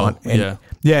would stuff know. on. And,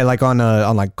 yeah, like on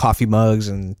like coffee mugs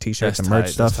and t-shirts and merch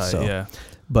stuff. Tight, so yeah.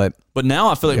 But now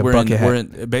I feel like we're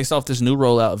in based off this new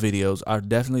rollout of videos. I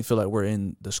definitely feel like we're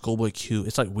in the Schoolboy Q.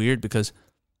 It's like weird because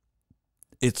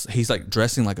he's like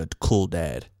dressing like a cool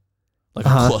dad. Like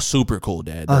a super cool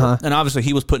dad, and obviously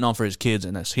he was putting on for his kids,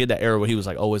 and he had that era where he was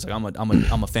like always like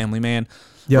I'm a family man,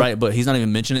 right? But he's not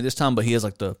even mentioning it this time. But he has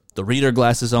like the reader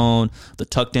glasses on, the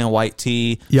tucked in white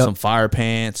tee, some fire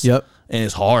pants, and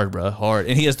it's hard, bro, hard.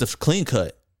 And he has the clean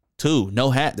cut too, no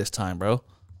hat this time, bro.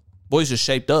 Boy's just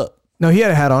shaped up. No, he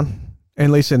had a hat on,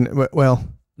 and listen, well.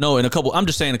 No, in I'm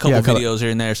just saying a couple videos here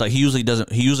and there. It's like he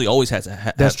usually always has a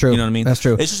hat. That's true. You know what I mean? That's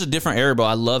true. It's just a different era, bro.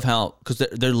 I love how, because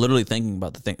they're literally thinking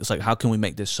about the thing. It's like, how can we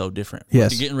make this so different?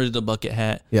 Yes. You're getting rid of the bucket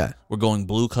hat. Yeah. We're going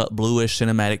bluish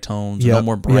cinematic tones. No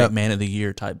more bright Man of the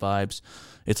Year type vibes.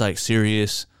 It's like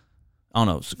serious. I don't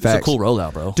know. It's a cool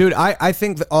rollout, bro. Dude, I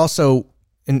think that also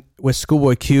with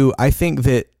Schoolboy Q, I think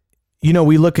that,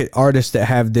 we look at artists that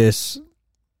have this,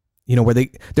 where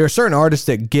there are certain artists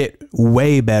that get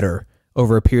way better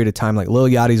over a period of time. Like Lil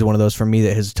Yachty's one of those for me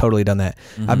that has totally done that.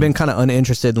 I've been kind of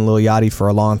uninterested in Lil Yachty for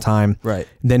a long time. Right.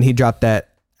 Then he dropped that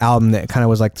album that kind of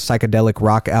was like the psychedelic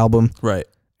rock album. Right.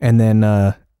 And then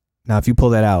now if you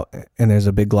pull that out and there's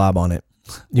a big glob on it,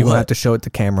 you're going to have to show it to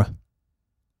camera.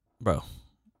 Bro.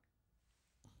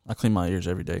 I clean my ears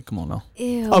every day. Come on now.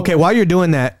 Ew. Okay, while you're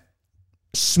doing that,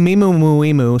 Smimu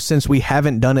Muimu, since we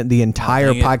haven't done it the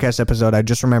entire podcast episode, I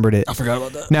just remembered it. I forgot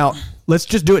about that. Now, let's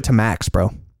just do it to Max,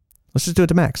 bro. Let's just do it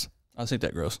to Max. I think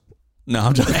that gross. No,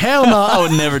 I'm joking. Hell no. I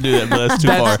would never do that, but that's too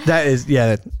far. That is,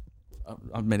 yeah.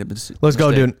 I've made a mistake. Let's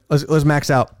go, dude. Let's max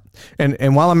out.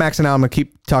 And while I'm maxing out, I'm going to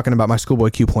keep talking about my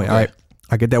Schoolboy Q point. Okay. All right.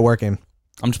 I get that working.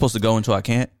 I'm supposed to go until I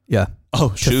can't? Yeah.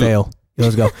 Oh, shoot. To fail. Yeah,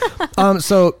 let's go.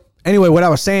 So Anyway, what I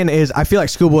was saying is I feel like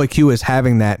Schoolboy Q is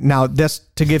having that. Now, that's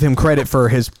to give him credit for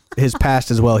his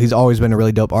past as well. He's always been a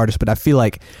really dope artist, but I feel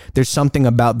like there's something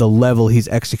about the level he's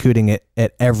executing it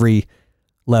at every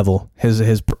level.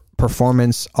 His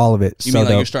performance, all of it. You mean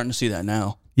like you're starting to see that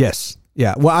now? Yes.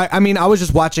 Yeah. Well, I mean, I was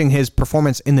just watching his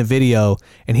performance in the video,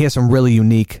 and he has some really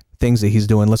unique things that he's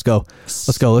doing. Let's go.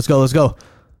 Let's go. Let's go. Let's go.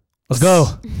 Let's go.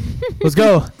 Let's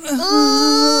go.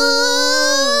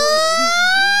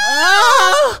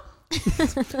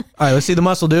 All right, let's see the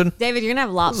muscle, dude. David, you're gonna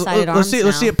have lopsided arms.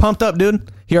 Let's see it pumped up,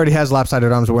 dude. He already has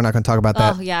lopsided arms, but we're not gonna talk about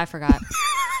that. Oh yeah, I forgot.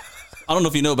 I don't know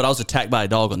if you know, but I was attacked by a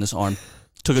dog on this arm.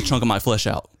 Took a chunk of my flesh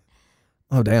out.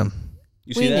 Oh damn.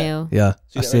 You see we that? knew. Yeah,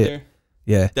 I see it. There?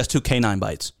 Yeah, That's 2 canine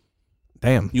bites.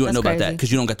 damn. You wouldn't know That's about that crazy.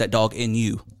 because you don't got that dog in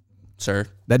you, sir.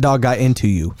 That dog got into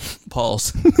you.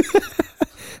 Pause.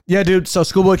 Yeah, dude. So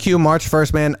Schoolboy Q, March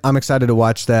 1st, man. I'm excited to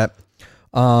watch that.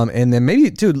 And then maybe,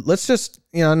 dude, let's just,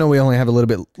 I know we only have a little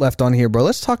bit left on here, bro.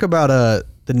 Let's talk about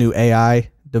the new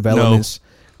AI developments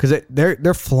because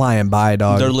they're flying by,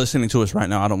 dog. They're listening to us right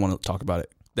now. I don't want to talk about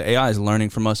it. The AI is learning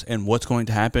from us, and what's going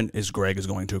to happen is Greg is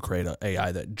going to create an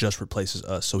AI that just replaces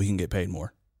us so he can get paid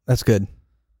more. That's good.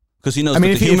 Because he knows that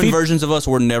the human versions of us,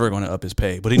 we're never going to up his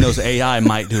pay, but he knows AI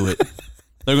might do it.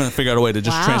 They're going to figure out a way to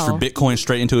just transfer Bitcoin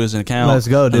straight into his account. Let's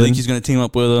go, dude. I think he's going to team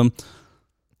up with him.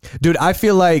 Dude, I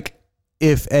feel like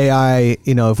if AI,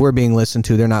 if we're being listened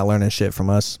to, they're not learning shit from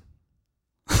us.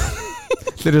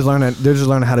 They're just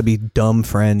learning how to be dumb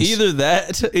friends. Either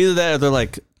that, or they're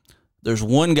like, there's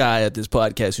one guy at this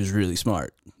podcast who's really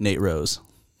smart, Nate Rose.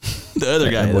 The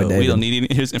other guy, though, we don't need any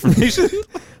of his information.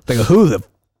 Like, who the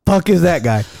fuck is that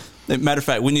guy? Matter of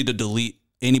fact, we need to delete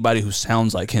anybody who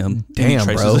sounds like him. Damn,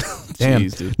 bro. Damn.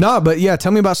 Jeez, dude. No, but yeah,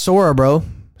 tell me about Sora, bro.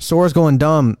 Sora's going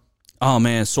dumb. Oh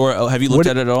man, Sora. Have you looked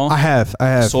at it at all? I have.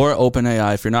 Sora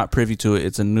OpenAI. If you're not privy to it,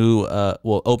 it's a new.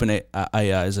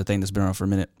 OpenAI is a thing that's been around for a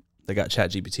minute. They got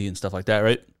ChatGPT and stuff like that,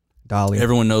 right? Dolly.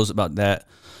 Everyone knows about that.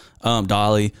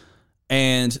 Dolly.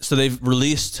 And so they've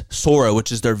released Sora,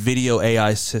 which is their video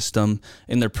AI system,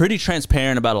 and they're pretty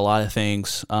transparent about a lot of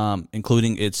things,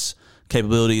 including its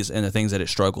capabilities and the things that it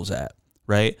struggles at,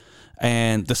 right?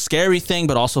 And the scary thing,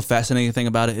 but also fascinating thing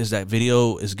about it is that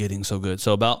video is getting so good.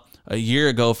 So about a year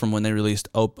ago from when they released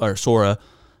Sora,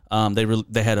 there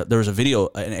was a video,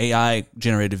 an AI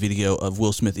generated video of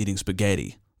Will Smith eating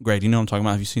spaghetti. Greg, you know what I'm talking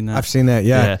about? Have you seen that? I've seen that,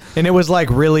 yeah. And it was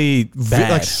like really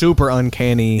like super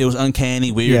uncanny. It was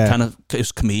uncanny, weird, kind of, it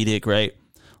was comedic, right?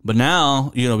 But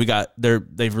now,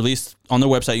 they've released on their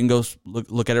website, you can go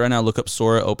look at it right now, look up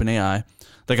Sora OpenAI.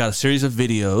 They got a series of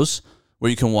videos where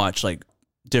you can watch like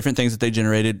different things that they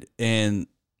generated and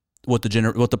what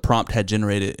the prompt had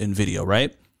generated in video,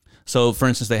 right? So for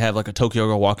instance, they have like a Tokyo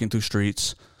girl walking through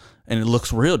streets. And it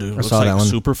looks real, dude. It looks like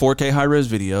super 4K high-res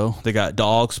video. They got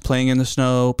dogs playing in the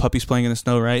snow, puppies playing in the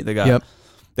snow, right? They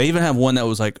even have one that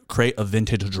was like create a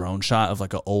vintage drone shot of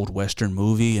like an old Western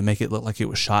movie and make it look like it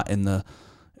was shot in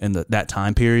that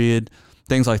time period,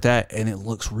 things like that. And it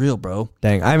looks real, bro.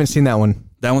 Dang, I haven't seen that one.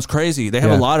 That one's crazy. They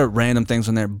have a lot of random things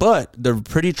in there, but they're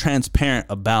pretty transparent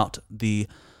about the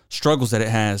struggles that it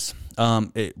has.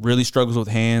 It really struggles with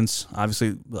hands.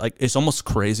 Obviously, like it's almost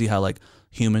crazy how like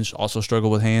humans also struggle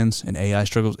with hands and AI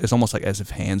struggles. It's almost like as if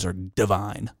hands are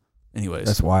divine. Anyways,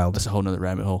 that's wild. That's a whole nother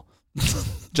rabbit hole.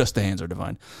 Just the hands are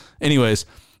divine. Anyways,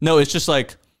 no, it's just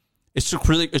like it's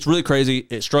really crazy.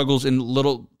 It struggles in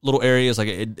little areas.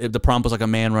 Like the prompt was like a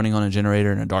man running on a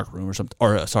generator in a dark room or something,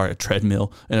 or a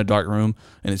treadmill in a dark room,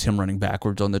 and it's him running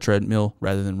backwards on the treadmill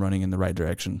rather than running in the right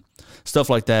direction. Stuff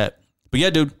like that. But yeah,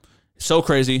 dude, it's so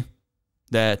crazy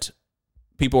that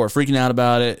people are freaking out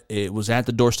about it. It was at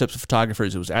the doorsteps of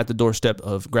photographers. It was at the doorstep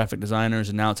of graphic designers,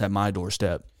 and now it's at my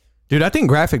doorstep. Dude, I think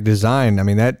graphic design, I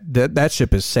mean, that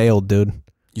ship has sailed, dude.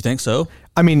 You think so?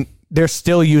 I mean, there's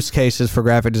still use cases for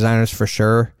graphic designers for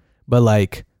sure, but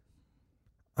like,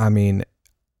 I mean,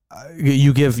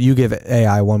 you give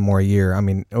AI one more year. I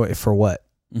mean, for what?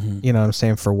 Mm-hmm. You know what I'm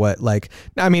saying? For what? Like,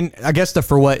 I mean, I guess the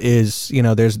for what is,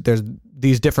 there's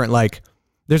these different like,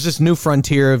 there's this new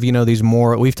frontier of, these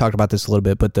more, we've talked about this a little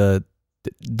bit, but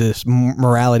this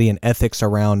morality and ethics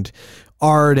around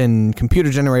art and computer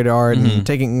generated art and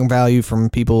taking value from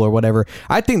people or whatever.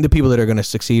 I think the people that are going to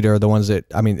succeed are the ones that,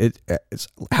 I mean, it's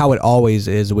how it always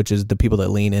is, which is the people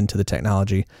that lean into the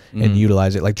technology and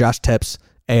utilize it. Like Josh Tepp's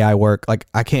AI work, like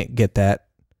I can't get that.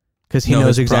 Because he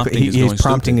knows exactly, his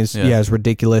prompting is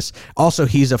ridiculous. Also,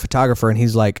 he's a photographer, and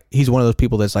he's one of those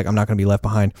people that's like, I'm not going to be left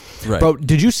behind. Right. Bro,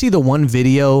 did you see the one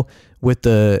video with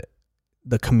the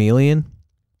chameleon?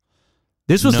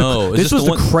 This was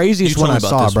the craziest one I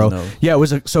saw, bro. Yeah, it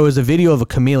was a video of a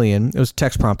chameleon. It was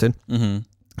text prompted, and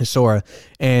Sora,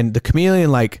 and the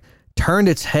chameleon like turned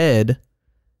its head,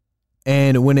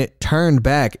 and when it turned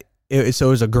back, so it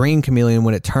was a green chameleon.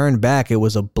 When it turned back, it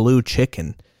was a blue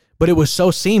chicken, but it was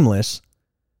so seamless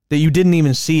that you didn't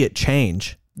even see it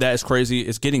change. That is crazy.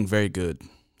 It's getting very good.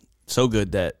 So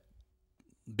good that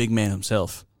big man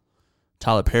himself,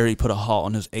 Tyler Perry, put a halt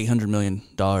on his $800 million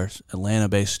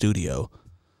Atlanta-based studio.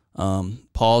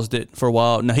 Paused it for a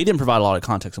while. Now, he didn't provide a lot of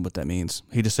context on what that means.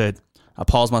 He just said, I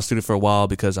paused my studio for a while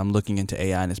because I'm looking into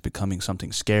AI and it's becoming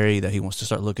something scary that he wants to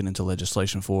start looking into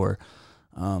legislation for.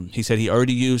 He said he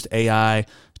already used AI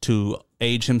to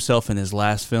age himself in his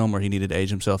last film where he needed to age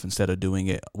himself instead of doing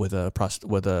it with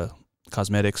a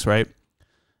cosmetics, right?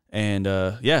 And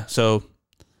so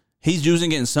he's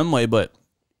using it in some way, but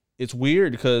it's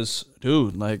weird because,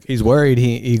 dude, like, he's worried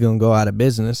he gonna go out of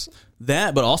business.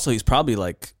 That, but also he's probably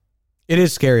like, it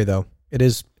is scary though. It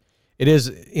is.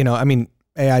 I mean,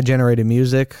 AI generated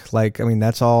music. Like, I mean,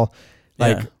 that's all.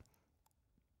 Like, yeah.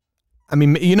 I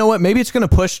mean, you know what? Maybe it's gonna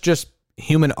push just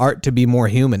human art to be more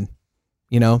human.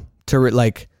 To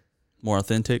more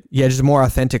authentic. Yeah, just more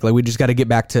authentic. Like, we just got to get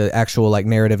back to actual like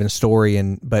narrative and story.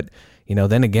 But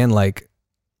then again, like,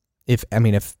 if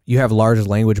you have large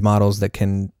language models that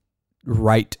can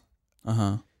write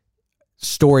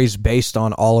stories based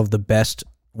on all of the best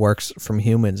works from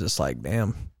humans, it's like,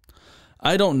 damn.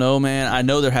 I don't know, man. I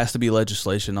know there has to be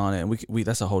legislation on it, and we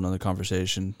that's a whole nother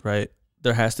conversation, right?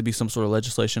 There has to be some sort of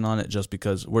legislation on it, just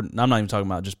because I'm not even talking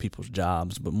about just people's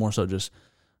jobs, but more so just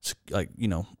like,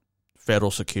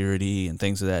 federal security and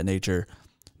things of that nature.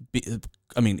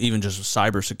 Even just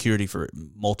cybersecurity for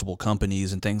multiple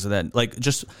companies and things of that. Like,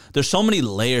 just there's so many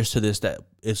layers to this that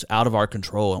is out of our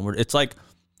control, and it's like,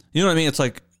 you know what I mean? It's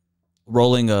like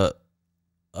rolling a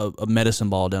medicine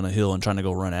ball down a hill and trying to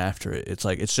go run after it. It's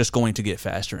like, it's just going to get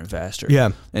faster and faster. Yeah.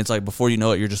 And it's like, before you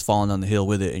know it, you're just falling down the hill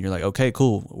with it, and you're like, okay,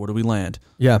 cool. Where do we land?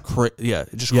 Yeah.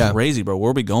 Crazy, bro. Where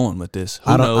are we going with this?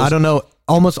 I don't know.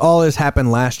 Almost all this happened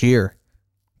last year,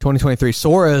 2023.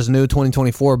 Sora is new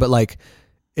 2024, but like,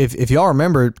 if y'all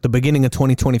remember, the beginning of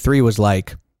 2023 was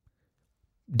like,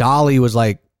 Dolly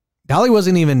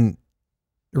wasn't even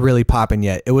really popping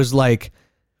yet. It was like,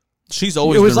 she's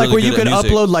always. It was been like really where you could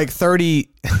music. upload like 30.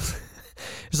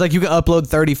 It's like you could upload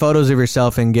 30 photos of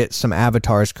yourself and get some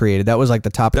avatars created. That was like the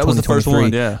top of 2023. That was the first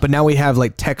one, yeah. But now we have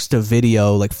like text to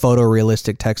video, like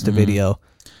photorealistic text to video.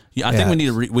 Yeah, I think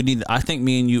we need. I think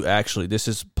me and you actually. This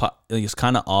is it's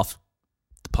kind of off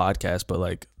the podcast, but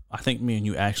like, I think me and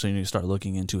you actually need to start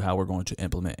looking into how we're going to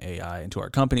implement AI into our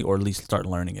company, or at least start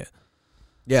learning it.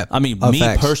 Yeah. I mean, me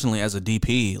personally as a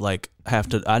DP, like,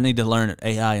 I need to learn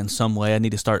AI in some way. I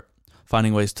need to start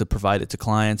finding ways to provide it to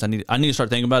clients. I need to start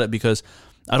thinking about it, because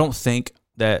I don't think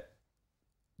that,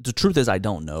 the truth is, I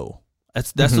don't know.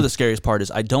 That's what the scariest part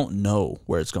is. I don't know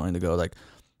where it's going to go. Like,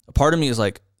 a part of me is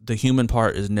like, the human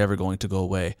part is never going to go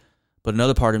away. But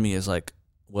another part of me is like,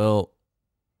 well,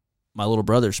 my little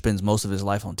brother spends most of his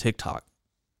life on TikTok.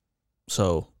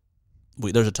 So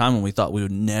there's a time when we thought we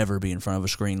would never be in front of a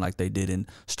screen like they did in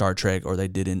Star Trek or they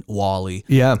did in WALL-E.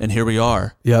 Yeah. And here we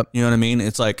are. Yep. You know what I mean?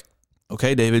 It's like,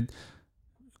 okay, David,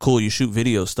 cool, you shoot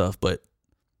video stuff, but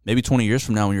maybe 20 years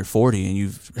from now when you're 40 and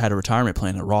you've had a retirement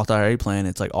plan, a Roth IRA plan,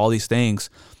 it's like all these things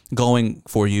going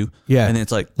for you. Yeah. And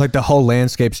it's like the whole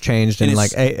landscape's changed, and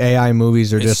like AI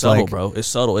movies are just subtle, like, bro. It's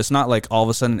subtle. It's not like all of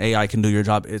a sudden AI can do your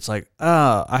job. It's like,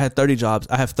 I had 30 jobs.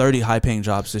 I have 30 high paying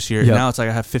jobs this year. Yep. And now it's like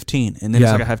I have 15. And then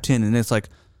it's like I have 10. And then it's like,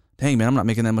 dang, man, I'm not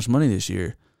making that much money this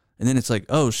year. And then it's like,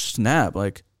 oh, snap.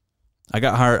 Like, I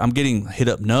got hired. I'm getting hit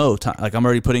up like, I'm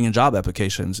already putting in job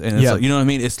applications. And it's like, you know what I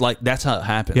mean? It's like, that's how it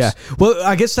happens. Yeah. Well,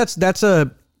 I guess that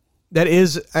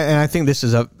is, and I think this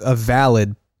is a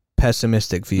valid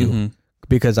pessimistic view,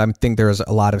 because I think there's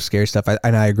a lot of scary stuff.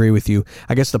 And I agree with you.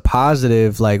 I guess the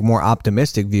positive, like, more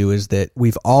optimistic view is that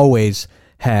we've always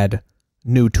had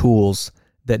new tools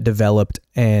that developed,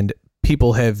 and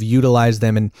people have utilized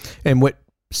them. And what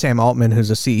Sam Altman, who's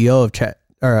the CEO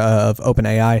of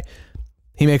OpenAI,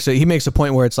 he makes a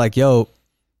point where it's like, yo,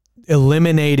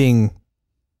 eliminating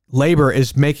labor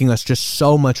is making us just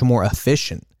so much more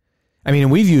efficient. I mean,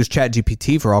 we've used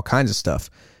ChatGPT for all kinds of stuff.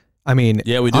 I mean,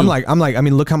 yeah, we do. I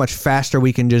mean, look how much faster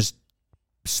we can just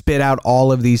spit out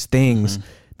all of these things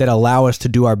that allow us to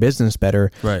do our business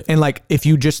better. Right. And like, if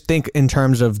you just think in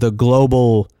terms of the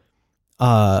global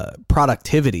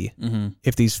productivity,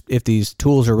 if these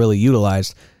tools are really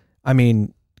utilized, I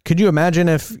mean, could you imagine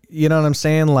if, you know what I'm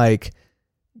saying? Like,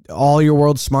 all your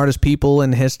world's smartest people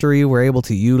in history were able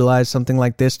to utilize something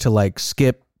like this to like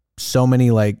skip so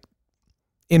many like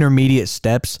intermediate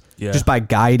steps just by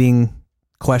guiding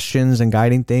questions and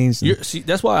guiding things. See,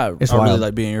 that's why I really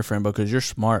like being your friend, because you're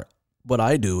smart. what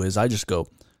I do is I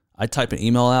type an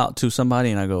email out to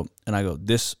somebody and I go,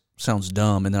 this sounds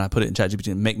dumb. And then I put it in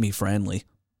ChatGPT and make me friendly.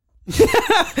 And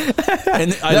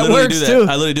I literally do that. Too.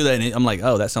 I literally do that. And I'm like,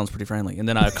 oh, that sounds pretty friendly. And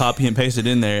then I copy and paste it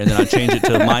in there and then I change it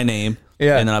to my name.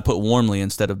 Yeah. And then I put warmly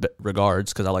instead of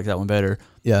regards because I like that one better.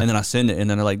 Yeah. And then I send it and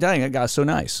then they're like, dang, that guy's so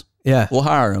nice. Yeah. We'll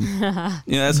hire him.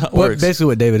 That's how it works. Basically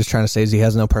what David is trying to say is he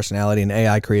has no personality and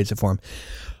AI creates it for him.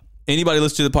 Anybody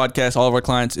listen to the podcast, all of our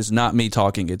clients, is not me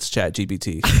talking. It's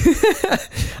ChatGPT.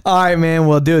 All right, man.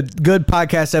 Well, dude, good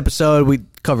podcast episode. We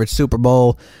covered Super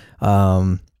Bowl.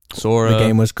 Sora. The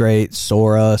game was great.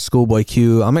 Sora, Schoolboy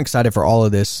Q. I'm excited for all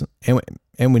of this.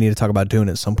 And we need to talk about Dune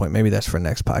at some point. Maybe that's for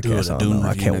next podcast.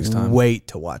 I can't wait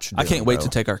to watch Dune, I can't wait to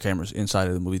take our cameras inside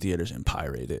of the movie theaters and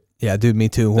pirate it. Yeah, dude, me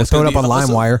too. We'll throw it up on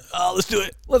LimeWire. Oh, let's do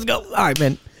it. Let's go. All right,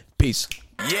 man. Peace.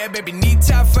 Yeah, baby, need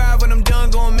top 5 when I'm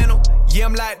done going mental. Yeah,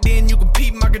 I'm locked in, you can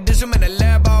peep my credential, man, the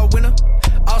lab all winter.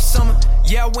 All summer,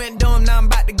 yeah, I went dumb, now I'm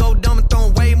about to go dumb and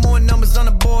throwing way more numbers on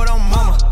the board on mama.